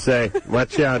about to say,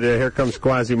 watch out, here comes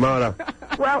Quasimodo.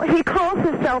 Well, he calls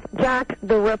himself Jack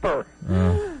the Ripper.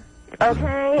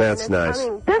 Okay? That's nice. I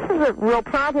mean, this is a real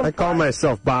problem. I call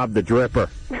myself Bob the Dripper.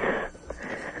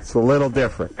 It's a little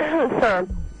different. Sir,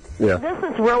 Yeah. this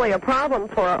is really a problem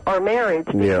for our marriage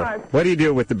because Yeah. What do you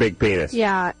do with the big penis?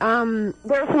 Yeah.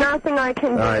 there's nothing I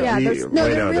can do.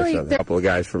 There's a couple of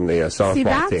guys from the softball See,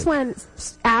 that's team. when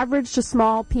average to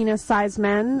small penis-sized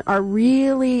men are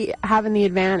really having the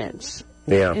advantage.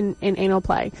 Yeah. In anal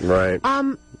play. Right.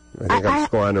 I think I'm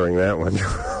squandering that one.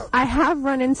 I have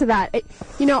run into that.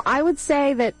 I would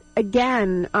say that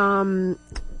again.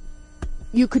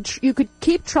 You could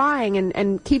keep trying,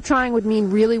 and keep trying would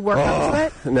mean really work up to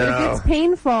it. No. But if it's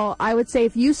painful, I would say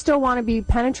if you still want to be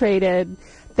penetrated,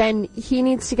 then you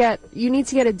need to get a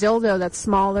dildo that's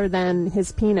smaller than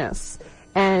his penis,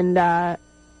 and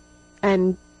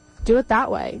do it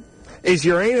that way. Is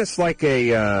your anus like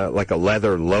a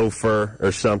leather loafer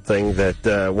or something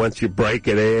that once you break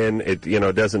it in, it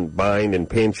doesn't bind and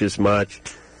pinch as much?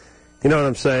 You know what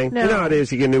I'm saying? No. You know how it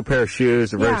is. You get a new pair of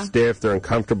shoes, they're very Yeah. stiff, they're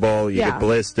uncomfortable, you get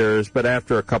blisters, but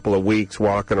after a couple of weeks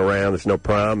walking around, there's no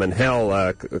problem. And hell,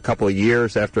 a couple of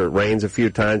years after it rains a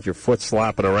few times, your foot's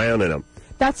slopping around in them.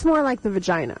 That's more like the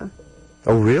vagina.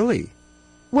 Oh, really?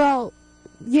 Well,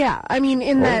 yeah. I mean,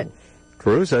 that.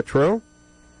 Drew, is that true?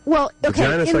 Well, okay.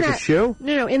 Vagina's in like that, a shoe?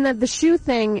 No, in that the shoe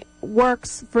thing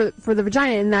works for the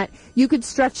vagina in that you could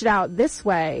stretch it out this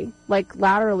way, like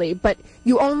laterally, but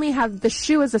you only have the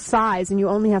shoe as a size and you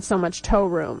only have so much toe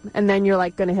room, and then you're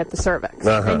like going to hit the cervix.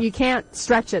 Uh-huh. And you can't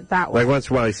stretch it that way. Like once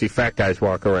in a while you see fat guys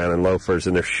walk around in loafers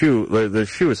and their shoe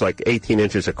is like 18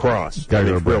 inches across. Gotta go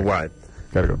to It's real break. wide.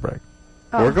 Gotta go to break.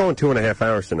 Oh. We're going 2.5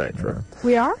 hours tonight, Drew.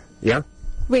 We are? Yeah?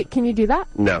 Wait, can you do that?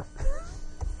 No.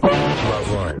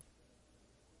 Loveline.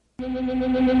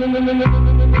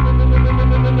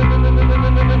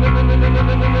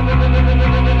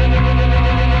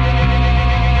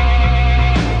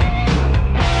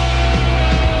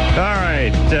 All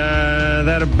right,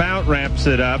 that about wraps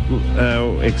it up,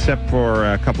 except for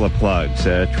a couple of plugs.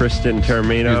 Tristan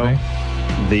Taormino,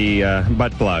 the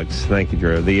butt plugs. Thank you,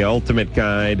 Drew. The ultimate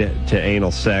guide to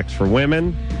anal sex for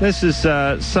women. This is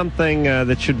something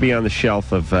that should be on the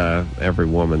shelf of every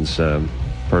woman's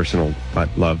personal butt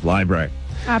love library.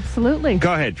 Absolutely.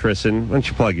 Go ahead, Tristan. Why don't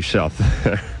you plug yourself?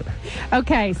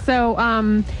 Okay,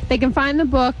 so they can find the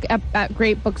book at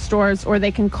great bookstores, or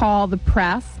they can call the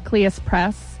press, Cleus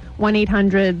Press,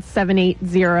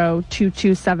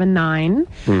 1-800-780-2279.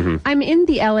 Mm-hmm. I'm in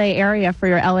the LA area for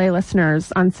your LA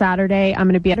listeners on Saturday. I'm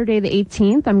going to be Saturday the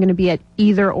 18th. I'm going to be at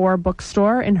Either Or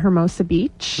Bookstore in Hermosa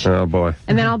Beach. Oh, boy.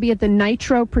 And then I'll be at the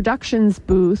Nitro Productions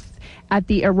booth at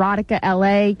the Erotica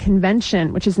LA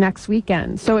convention, which is next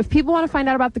weekend. So if people want to find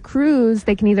out about the cruise,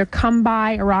 they can either come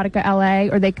by Erotica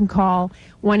LA or they can call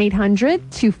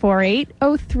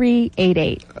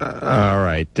 1-800-248-0388. All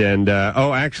right. And,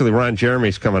 actually, Ron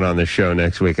Jeremy's coming on this show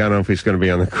next week. I don't know if he's going to be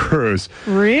on the cruise.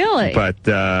 Really? But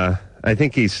I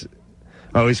think he's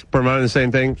promoting the same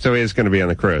thing, so he is going to be on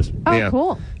the cruise. Oh, yeah.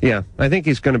 cool. Yeah, I think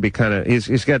he's going to be kind of,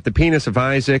 he's got the penis of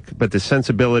Isaac, but the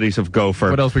sensibilities of Gopher.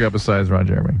 What else we got besides Ron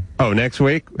Jeremy? Oh, next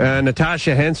week,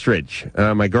 Natasha Henstridge,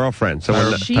 my girlfriend.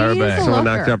 Tyra Banks. Someone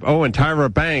knocked her up. Oh, and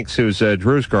Tyra Banks, who's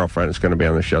Drew's girlfriend, is going to be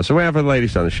on the show. So we have the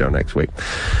ladies on the show next week.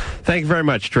 Thank you very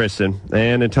much, Tristan.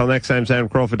 And until next time, Adam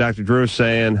Kroll for Dr. Drew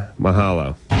saying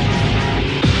mahalo.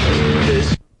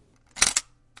 This